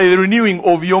transformed by the renewing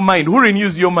of your mind. Who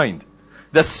renews your mind?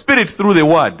 The Spirit through the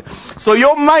Word. So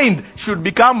your mind should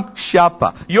become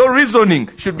sharper. Your reasoning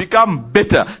should become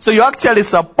better. So you're actually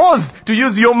supposed to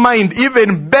use your mind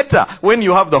even better when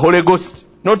you have the Holy Ghost.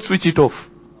 Not switch it off.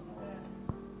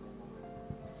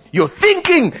 Your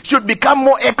thinking should become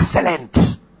more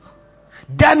excellent.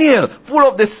 Daniel, full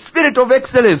of the spirit of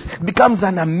excellence, becomes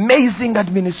an amazing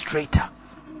administrator.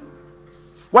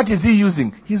 What is he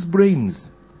using? His brains.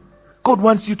 God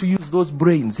wants you to use those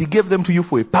brains. He gave them to you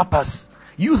for a purpose.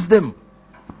 Use them.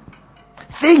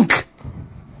 Think.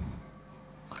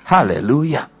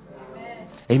 Hallelujah.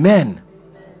 Amen.